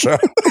now in Russia.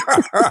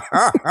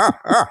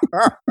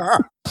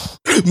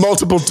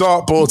 Multiple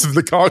dartboards with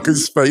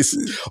Lukaku's face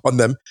on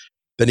them.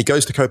 Then he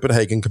goes to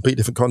Copenhagen, complete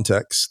different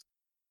context,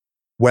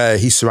 where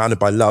he's surrounded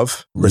by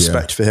love,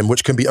 respect for him,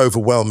 which can be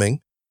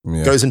overwhelming.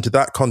 Goes into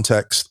that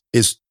context.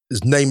 His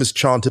name is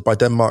chanted by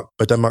Denmark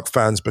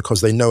fans because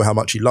they know how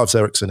much he loves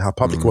Eriksen, how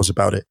public he was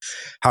about it,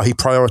 how he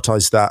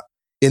prioritized that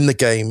in the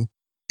game,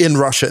 in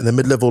Russia, in the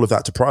middle of all of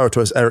that, to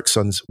prioritize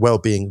Eriksen's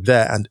well-being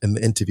there and in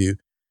the interview.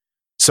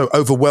 So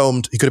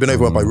overwhelmed, he could have been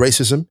overwhelmed by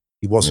racism.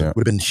 He wasn't.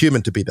 Would have been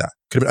human to be that.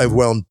 Could have been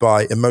overwhelmed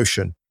by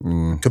emotion.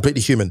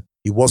 Completely human.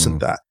 He wasn't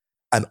that.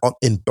 And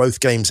in both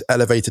games,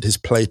 elevated his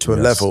play to a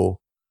level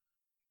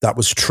that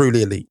was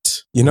truly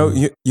elite. You know,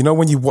 you know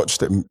when you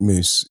watched it,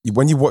 Moose,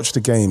 when you watch the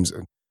games,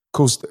 of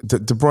course, De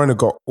Bruyne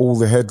got all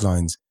the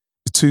headlines.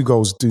 The 2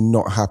 goals do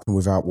not happen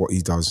without what he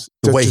does.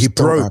 The way he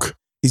broke.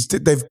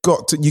 They've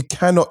got to, you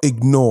cannot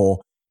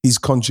ignore his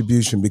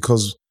contribution,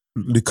 because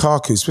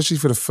Lukaku, especially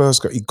for the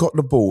first goal, he got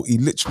the ball, he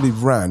literally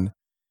ran,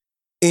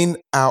 in,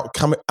 out,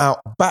 coming out,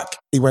 back.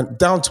 He went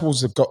down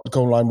towards the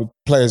goal line with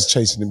players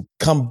chasing him,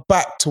 come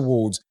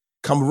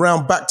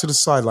around back to the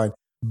sideline,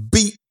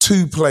 beat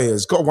 2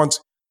 players, got once,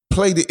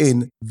 played it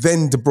in,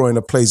 then De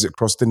Bruyne plays it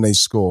across, then they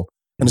score.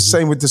 And the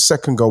same with the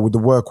second goal, with the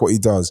work, what he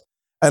does.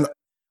 And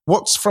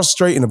what's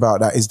frustrating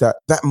about that is that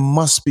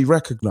must be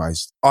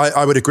recognised.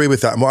 I would agree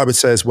with that. And what I would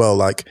say as well,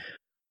 like,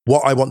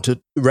 what I want to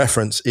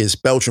reference is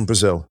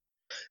Belgium-Brazil.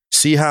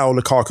 See how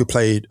Lukaku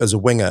played as a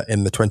winger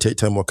in the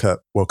 2018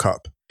 World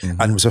Cup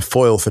and was a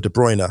foil for De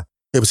Bruyne.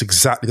 It was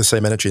exactly the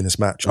same energy in this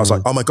match. I was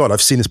like, oh my God,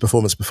 I've seen this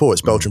performance before.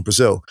 It's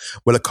Belgium-Brazil.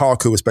 Where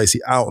Lukaku was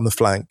basically out on the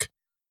flank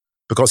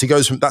because he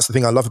goes from, that's the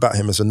thing I love about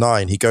him as a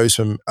 9. He goes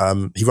from,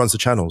 he runs the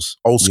channels,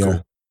 old school.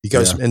 Yeah. He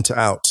goes from in to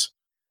out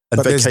and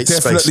but vacates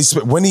there's definitely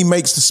space. When he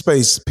makes the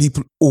space,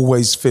 people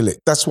always fill it.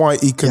 That's why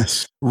he can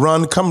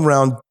run, come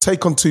round,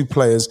 take on 2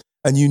 players,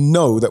 and you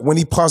know that when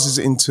he passes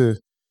it into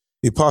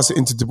De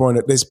Bruyne,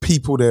 there's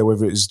people there,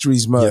 whether it's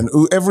Griezmann and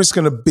whoever it's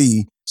going to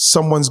be,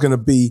 someone's going to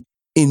be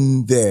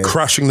in there.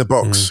 Crashing the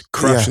box.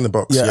 Crashing the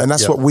box. Yeah, and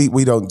that's what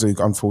we don't do,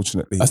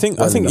 unfortunately. I think,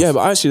 but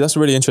actually that's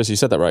really interesting you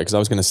said that, right? Because I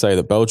was going to say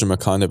that Belgium are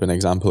kind of an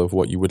example of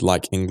what you would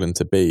like England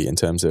to be in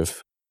terms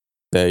of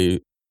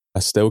they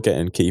are still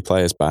getting key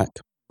players back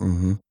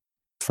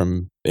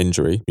from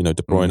injury. You know,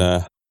 De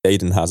Bruyne,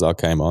 Eden Hazard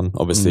came on,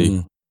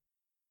 obviously.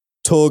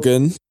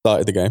 Torgan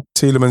started the game.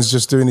 Tielemans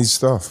just doing his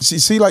stuff.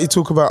 See, like you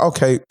talk about,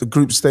 okay, the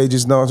group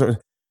stages,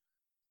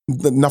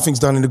 nothing's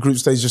done in the group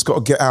stage, just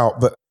got to get out.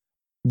 But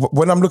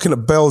when I'm looking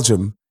at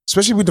Belgium,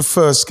 especially with the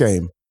first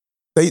game,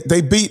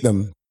 they beat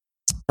them.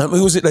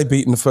 Who was it they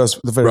beat in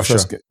the very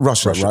first game?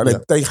 Russia, right? Yeah.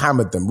 They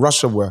hammered them.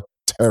 Russia were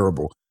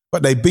terrible.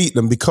 But they beat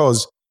them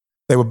because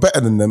they were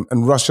better than them,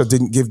 and Russia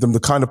didn't give them the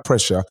kind of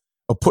pressure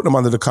or put them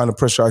under the kind of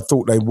pressure I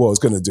thought they was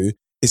going to do,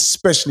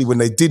 especially when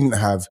they didn't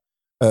have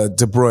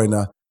De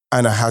Bruyne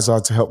and a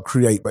Hazard to help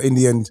create. But in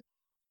the end,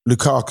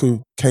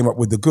 Lukaku came up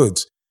with the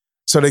goods.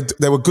 So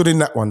they were good in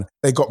that one.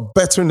 They got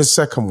better in the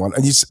second one.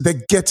 And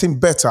they're getting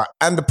better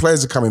and the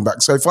players are coming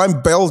back. So if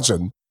I'm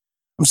Belgian,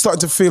 I'm starting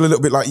to feel a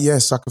little bit like,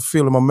 yes, I can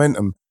feel the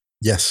momentum.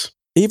 Yes.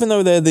 Even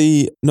though they're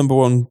the number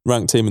 1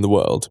 ranked team in the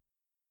world,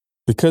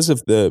 because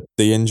of the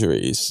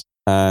injuries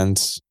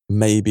and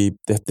maybe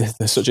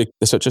they're such a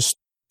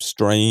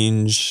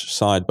strange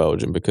side,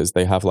 Belgium, because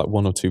they have like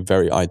 1 or 2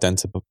 very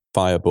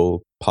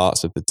identifiable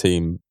parts of the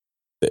team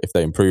that if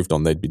they improved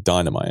on, they'd be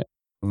dynamite.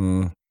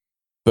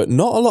 But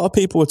not a lot of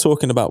people were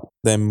talking about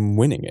them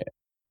winning it.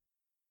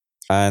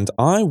 And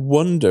I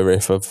wonder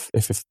if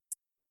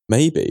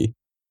maybe,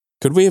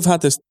 could we have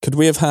had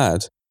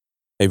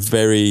a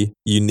very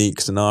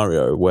unique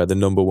scenario where the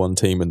number 1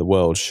 team in the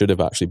world should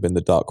have actually been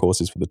the dark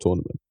horses for the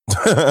tournament?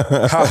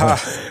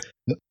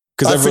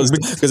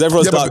 Because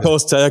everyone's dark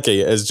horse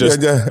Turkey has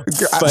just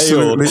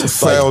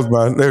failed,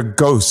 man. They're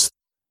ghosts.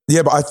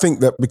 Yeah, but I think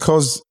that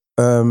because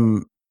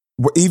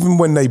even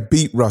when they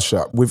beat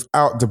Russia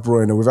without De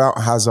Bruyne, without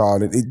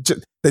Hazard,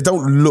 they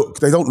don't look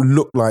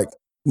like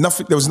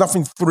nothing. There was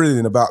nothing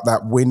thrilling about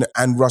that win,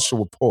 and Russia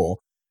were poor,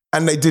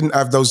 and they didn't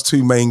have those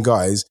 2 main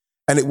guys,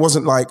 and it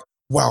wasn't like,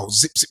 wow,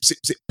 zip, zip, zip,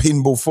 zip,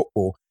 pinball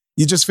football.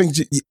 You just think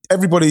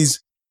everybody's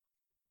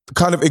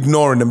kind of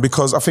ignoring them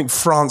because I think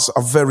France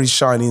are very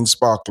shiny and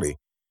sparkly.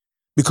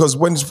 Because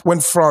when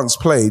France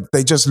played,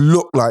 they just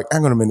looked like,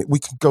 hang on a minute, we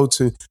could go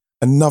to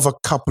another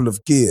couple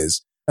of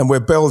gears. And where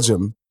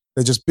Belgium,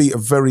 they just beat a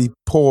very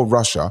poor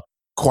Russia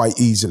quite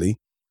easily.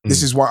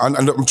 This is why, and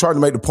I'm trying to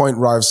make the point,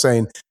 Ryan,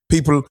 saying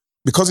people,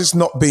 because it's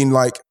not been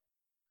like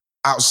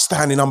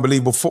outstanding,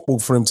 unbelievable football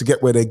for them to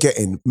get where they're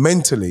getting,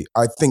 mentally,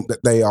 I think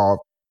that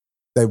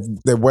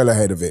they're well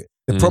ahead of it.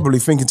 They're probably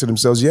thinking to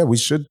themselves, yeah, we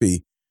should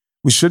be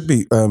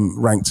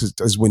ranked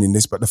as winning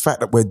this. But the fact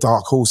that we're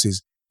dark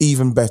horses,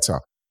 even better.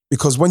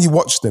 Because when you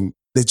watch them,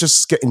 they're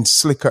just getting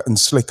slicker and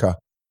slicker.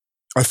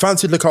 I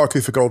fancied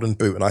Lukaku for Golden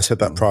Boot, and I said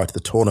that prior to the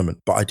tournament,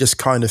 but I just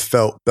kind of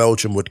felt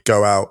Belgium would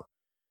go out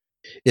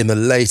in the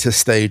later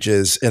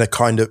stages in a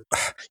kind of, you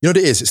know what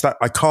it is? It's that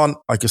I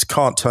just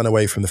can't turn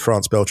away from the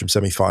France-Belgium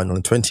semi-final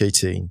in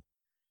 2018,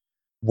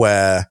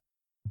 where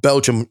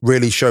Belgium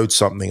really showed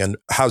something, and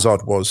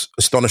Hazard was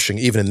astonishing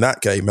even in that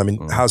game. I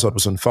mean, Hazard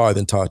was on fire the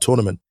entire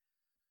tournament,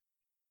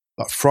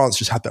 but France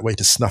just had that way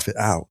to snuff it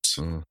out.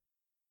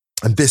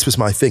 And this was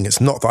my thing.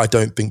 It's not that I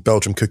don't think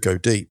Belgium could go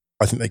deep.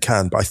 I think they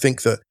can, but I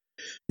think that,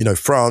 you know,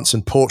 France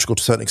and Portugal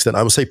to a certain extent,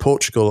 I will say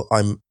Portugal,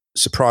 I'm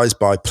surprised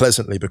by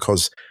pleasantly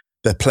because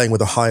they're playing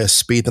with a higher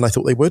speed than I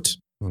thought they would.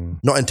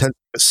 Not intensity,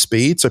 but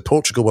speed. So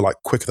Portugal were like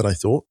quicker than I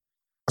thought.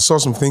 I saw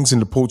some things in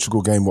the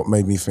Portugal game what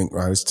made me think,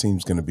 right, this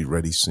team's going to be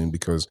ready soon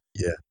because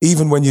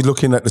even when you're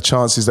looking at the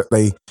chances that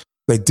they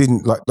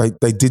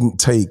didn't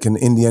take, and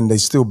in the end they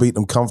still beat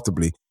them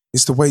comfortably,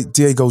 it's the way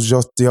Diogo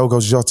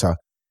Jota,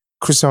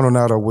 Cristiano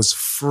Ronaldo was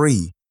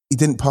free. He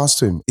didn't pass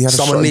to him. He had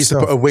Someone needs to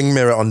put a wing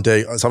mirror on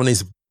Someone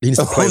needs to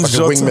play like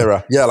a wing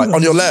mirror. Yeah, like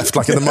on your left,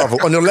 like in the Marvel,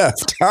 on your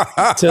left.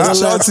 To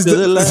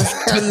the left.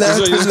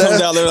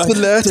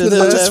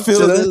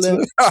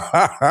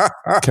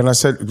 Can I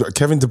say,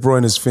 Kevin De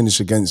Bruyne's finish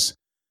against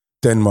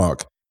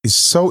Denmark, is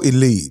so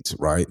elite,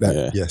 right?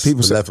 That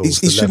people say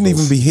he shouldn't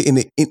even be hitting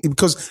it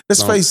because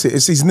let's face it,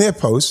 it's his near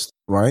post,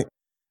 right?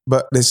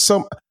 But there's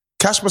some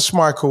Kasper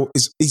Schmeichel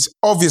he's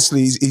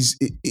obviously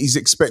he's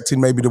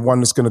expecting maybe the one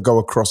that's going to go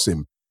across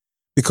him,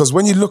 because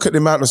when you look at the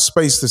amount of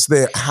space that's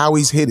there, how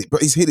he's hit it,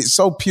 but he's hit it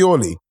so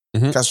purely,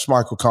 Kasper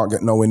Schmeichel can't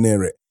get nowhere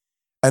near it.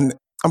 And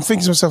I'm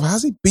thinking to myself,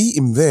 how's he beat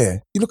him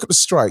there? You look at the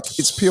strike,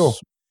 it's pure.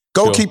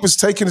 Goalkeeper's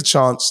taking a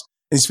chance.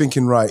 And he's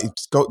thinking, right,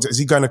 is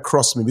he going to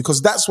cross me?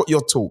 Because that's what you're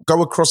taught.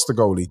 Go across the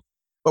goalie.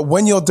 But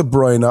when you're De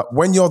Bruyne,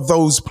 when you're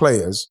those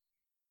players,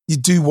 you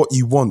do what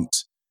you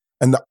want.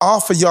 And the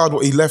half a yard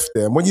what he left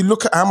there, and when you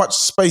look at how much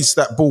space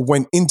that ball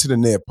went into the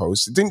near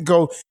post, it didn't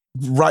go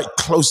right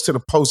close to the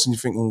post and you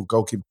think,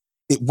 goalkeeper.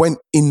 It went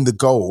in the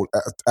goal,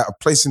 at a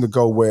place in the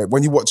goal where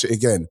when you watch it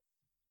again,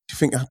 you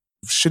think,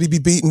 should he be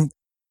beaten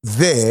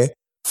there?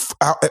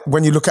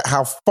 When you look at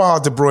how far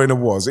De Bruyne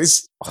was,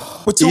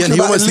 we're talking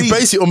about he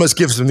basically almost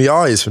gives them the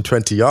eyes from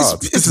 20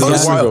 yards. It's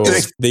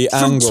the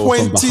angle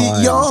from 20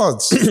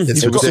 yards.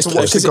 It's ridiculous.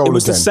 Because it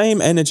was the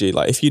same energy.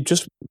 Like if you'd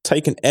just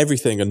taken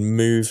everything and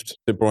moved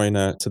De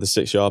Bruyne to the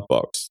 6-yard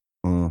box,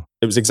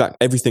 it was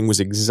everything was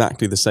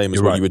exactly the same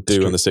as what you would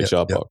do on the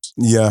 6-yard box.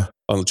 Yeah.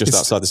 Just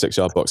outside the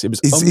 6-yard box. It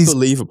was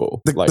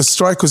unbelievable. The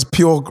strike was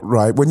pure,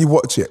 right? When you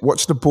watch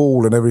the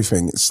ball and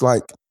everything,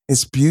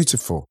 it's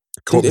beautiful.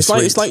 Dude, it's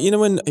like, you know,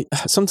 when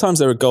sometimes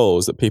there are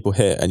goals that people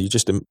hit and you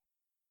just,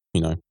 you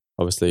know,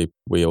 obviously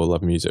we all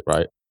love music,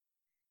 right?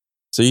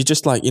 So you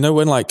just like, you know,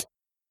 when like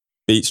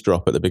beats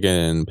drop at the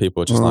beginning,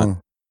 people are just like,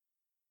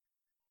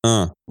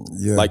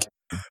 like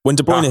when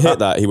De Bruyne hit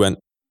that, he went,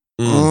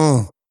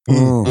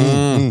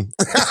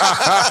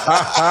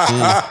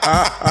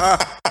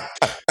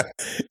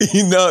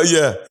 You know,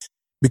 yeah.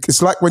 Because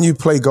it's like when you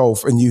play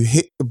golf and you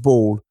hit the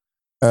ball,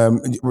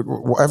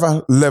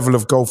 whatever level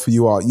of golfer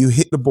you are, you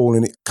hit the ball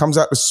and it comes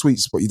out the sweet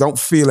spot. You don't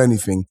feel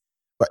anything,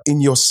 but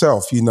in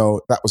yourself, you know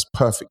that was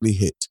perfectly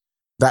hit.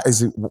 That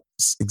is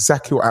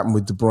exactly what happened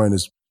with De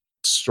Bruyne's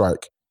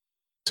strike,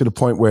 to the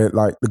point where,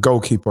 like, the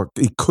goalkeeper,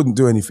 he couldn't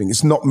do anything.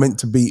 It's not meant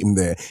to beat him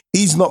there.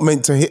 He's not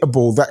meant to hit a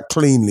ball that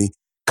cleanly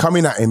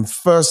coming at him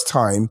first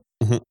time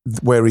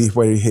where he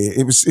hit.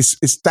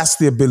 That's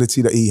the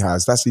ability that he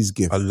has. That's his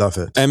gift. I love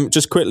it.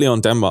 Just quickly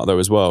on Denmark though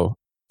as well.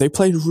 They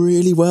played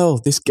really well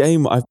this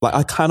game.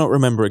 I cannot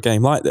remember a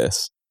game like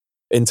this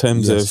in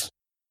terms of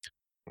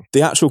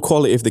the actual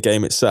quality of the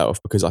game itself,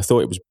 because I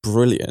thought it was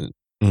brilliant.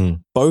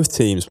 Both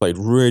teams played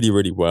really,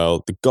 really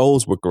well. The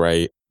goals were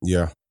great.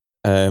 Yeah.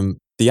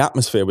 The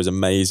atmosphere was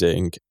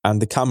amazing, and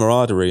the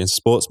camaraderie and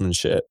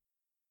sportsmanship.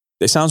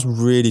 It sounds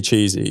really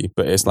cheesy,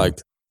 but it's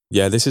like,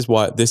 yeah, this is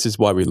why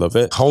we love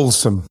it.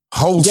 Wholesome.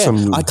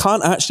 Yeah, I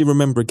can't actually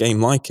remember a game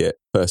like it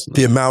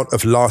personally. The amount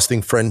of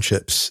lasting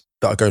friendships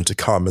that are going to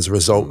come as a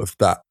result of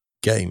that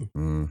game.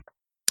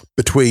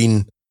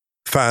 Between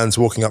fans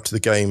walking up to the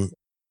game,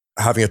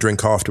 having a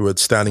drink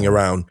afterwards, standing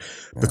around,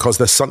 because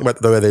there's something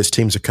about the way those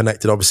teams are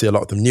connected. Obviously, a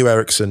lot of them knew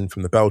Eriksen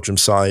from the Belgium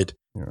side.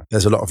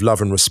 There's a lot of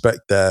love and respect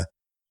there.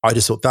 I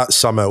just thought that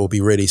summer will be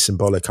really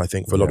symbolic, I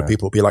think, for a lot of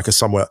people. It'll be like a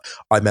summer,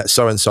 I met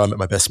so-and-so, I met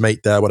my best mate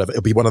there, whatever.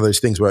 It'll be one of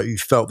those things where you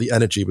felt the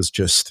energy was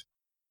just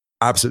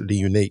absolutely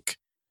unique.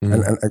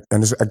 And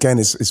again,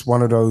 it's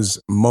one of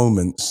those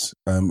moments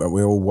that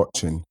we're all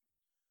watching.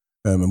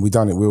 And we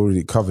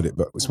already covered it,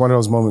 but it's one of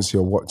those moments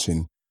you're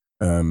watching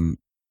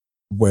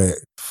where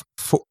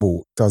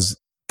football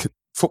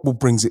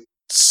brings it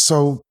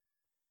so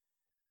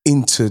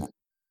into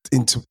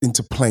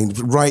playing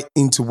right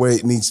into where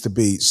it needs to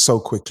be so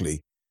quickly,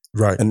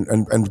 right?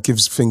 And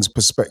gives things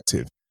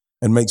perspective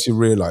and makes you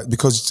realize,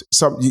 because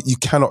you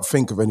cannot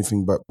think of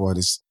anything but, boy,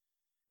 this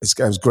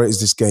as great as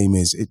this game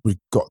is, we've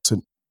got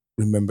to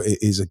remember it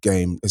is a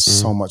game. There's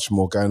so much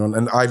more going on,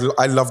 and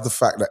I love the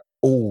fact that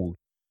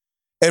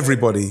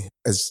everybody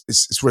it's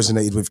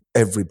resonated with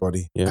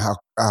everybody, how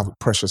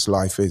precious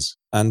life is.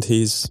 And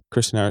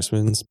Christian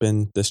Eriksen's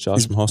been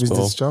discharged from hospital.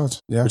 He's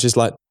discharged, yeah. Which is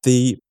like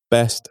the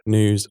best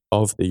news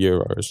of the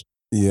Euros.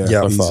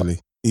 Yeah,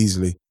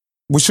 easily.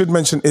 We should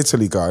mention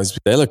Italy, guys.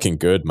 They're looking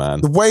good,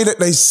 man. The way that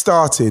they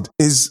started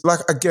is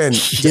like, again,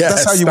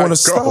 that's how you want to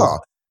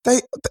start.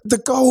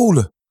 The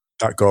goal.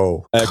 That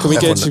goal. Can we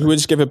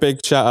just give a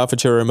big shout out for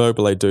Ciro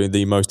Immobile doing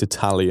the most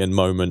Italian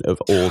moment of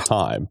all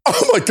time?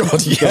 Oh my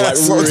God!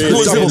 Yes,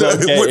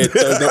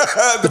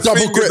 the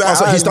double grip. I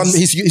was like,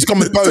 he's gone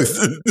with both.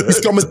 He's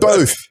gone with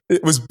both.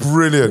 It was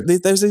brilliant.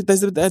 There's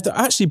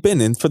actually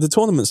been for the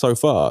tournament so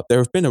far. There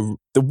have been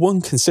the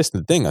one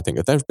consistent thing. I think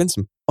there have been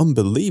some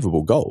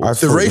unbelievable goals.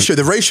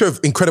 The ratio of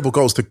incredible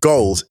goals to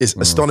goals is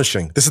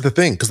astonishing. This is the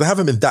thing, because there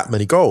haven't been that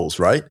many goals,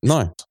 right?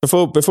 No.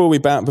 Before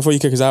you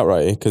kick us out,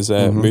 right? Because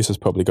Musa's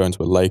probably going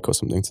to a lake or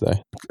something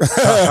today.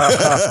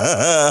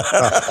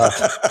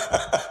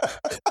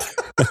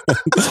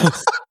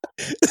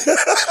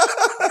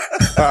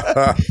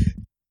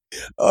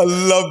 I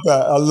love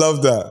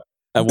that.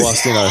 And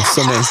whilst, you know,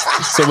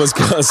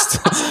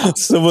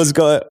 someone's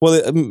got.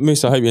 Well,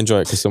 Musa, I hope you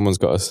enjoy it, because someone's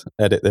got to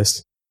edit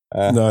this.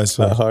 Nice.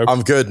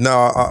 I'm good. No,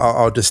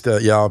 I'll just,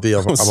 I'll be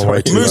on my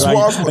way to Moose,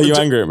 are you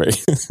angry at me?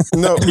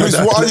 No, Moose,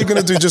 what are you going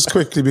to do just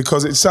quickly?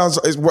 Because it sounds,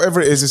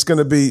 whatever it is, it's going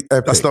to be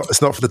epic.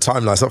 It's not for the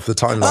timeline. It's not for the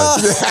timeline.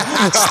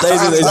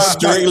 It's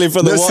strictly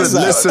for the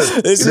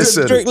WhatsApp.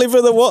 Listen. Strictly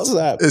for the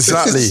WhatsApp.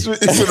 Exactly.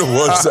 For the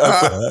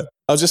WhatsApp.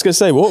 I was just going to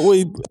say, what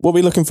are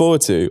we looking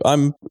forward to?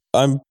 I'm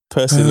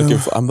personally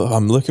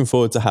looking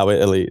forward to how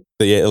the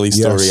Italy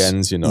story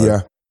ends, you know.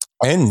 Yeah.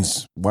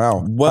 Ends.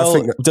 Wow.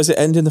 Well, does it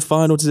end in the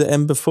final? Does it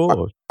end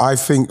before? I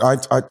think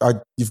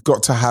you've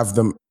got to have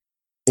them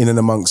in and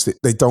amongst it.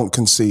 They don't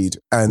concede.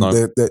 And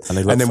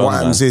then what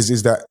happens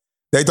is that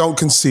they don't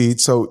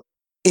concede. So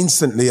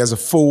instantly, as a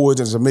forward,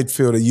 as a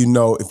midfielder, you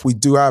know, if we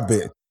do our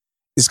bit,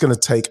 it's going to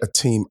take a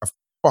team a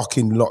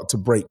fucking lot to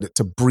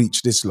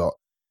breach this lot.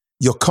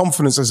 Your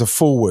confidence as a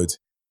forward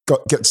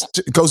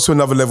goes to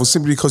another level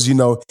simply because, you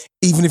know,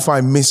 even if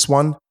I miss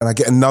one and I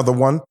get another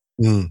one,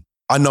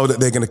 I know that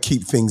they're going to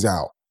keep things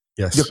out.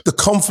 Yes. The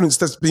confidence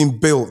that's being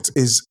built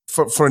is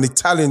for an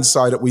Italian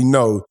side that we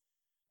know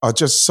are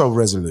just so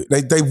resolute.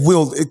 They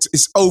will,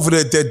 it's over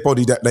their dead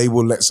body that they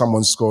will let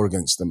someone score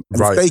against them.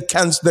 And if they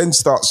can then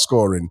start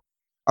scoring,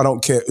 I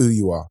don't care who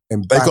you are.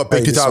 They've got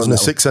big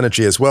 2006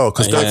 energy as well,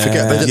 because don't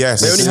forget,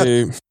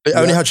 they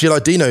only had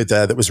Gilardino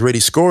there that was really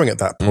scoring at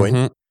that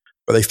point,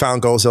 but they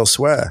found goals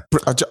elsewhere.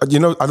 You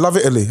know, I love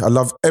Italy. I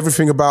love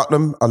everything about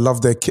them. I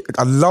love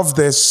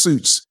their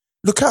suits.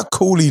 Look how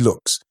cool he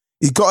looks.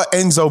 He got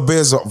an Enzo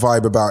Bearzot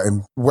vibe about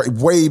him.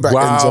 Way back.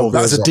 Wow, Enzo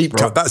that's Bearzot, a deep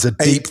cut. That's a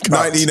deep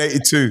cut.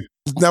 1982.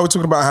 Now we're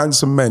talking about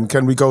handsome men.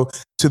 Can we go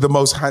to the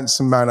most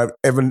handsome man I've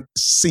ever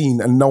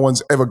seen and no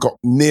one's ever got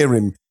near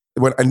him?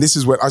 And this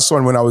is when I saw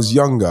him when I was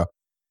younger.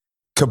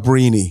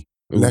 Cabrini,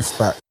 left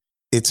back,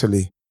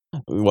 Italy.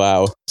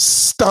 Wow.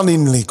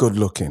 Stunningly good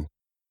looking.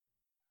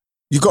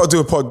 You got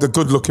to do the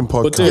good looking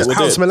podcast.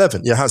 Handsome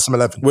 11. Yeah, Handsome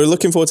 11. We're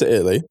looking forward to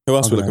Italy. Who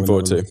else are we looking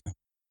forward to?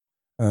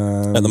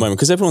 At the moment,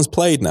 because everyone's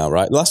played now,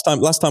 right? Last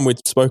time we'd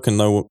spoken,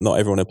 no, not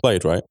everyone had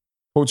played, right?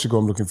 Portugal,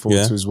 I'm looking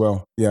forward to as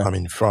well. Yeah, I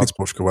mean France,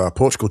 Portugal,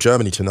 Portugal,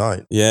 Germany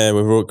tonight. Yeah,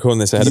 we're recording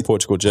this ahead of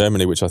Portugal,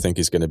 Germany, which I think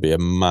is going to be a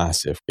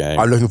massive game.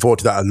 I'm looking forward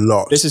to that a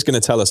lot. This is going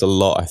to tell us a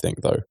lot, I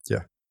think, though.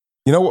 Yeah.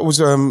 You know what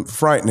was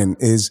frightening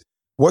is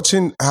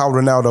watching how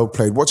Ronaldo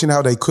played, watching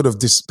how they could have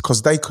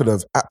because they could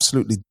have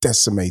absolutely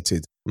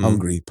decimated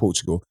Hungary,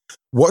 Portugal.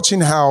 Watching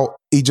how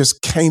he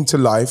just came to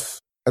life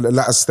at the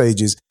latter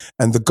stages,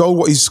 and the goal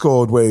what he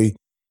scored where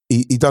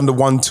he done the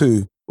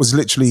 1-2 was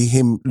literally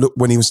him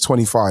when he was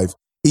 25.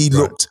 He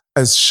looked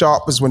as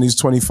sharp as when he was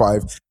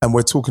 25, and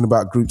we're talking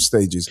about group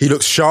stages. He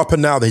looks sharper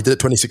now than he did at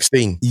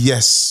 2016.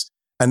 Yes.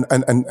 And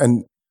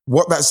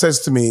what that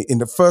says to me in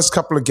the first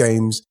couple of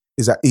games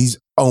is that he's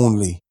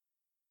only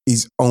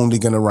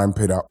going to ramp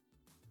it up.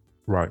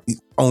 Right.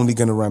 He's only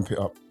going to ramp it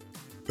up.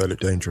 They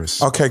look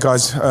dangerous. Okay,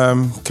 guys.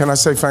 Can I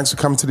say thanks for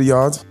coming to the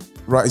yard?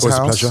 Right, his house.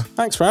 A pleasure.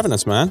 Thanks for having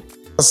us, man.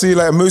 I'll see you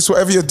later. Moose,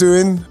 whatever you're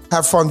doing,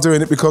 have fun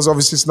doing it because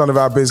obviously it's none of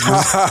our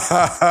business.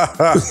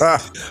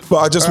 But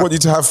I just want you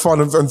to have fun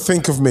and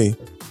think of me.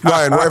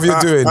 Ryan, whatever you're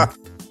doing.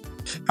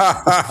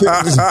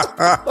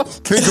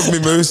 Think of me,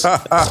 Moose.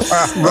 Right,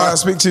 I'll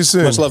speak to you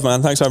soon. Much love,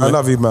 man. Thanks for having me. I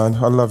love you, man.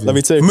 I love you. Love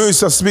you too.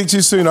 Moose, I'll speak to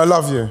you soon. I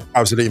love you.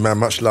 Absolutely, man.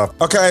 Much love.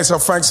 Okay, so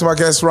thanks to my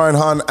guests, Ryan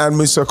Hunt and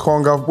Musa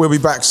Kwanga. We'll be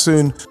back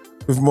soon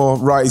with more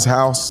Righty's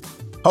House.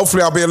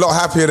 Hopefully I'll be a lot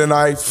happier than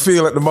I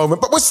feel at the moment,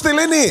 but we're still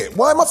in it.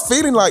 Why am I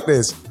feeling like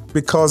this?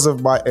 Because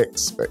of my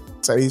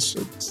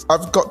expectations.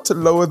 I've got to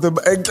lower them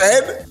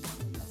again.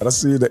 And I'll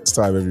see you next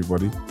time,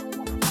 everybody.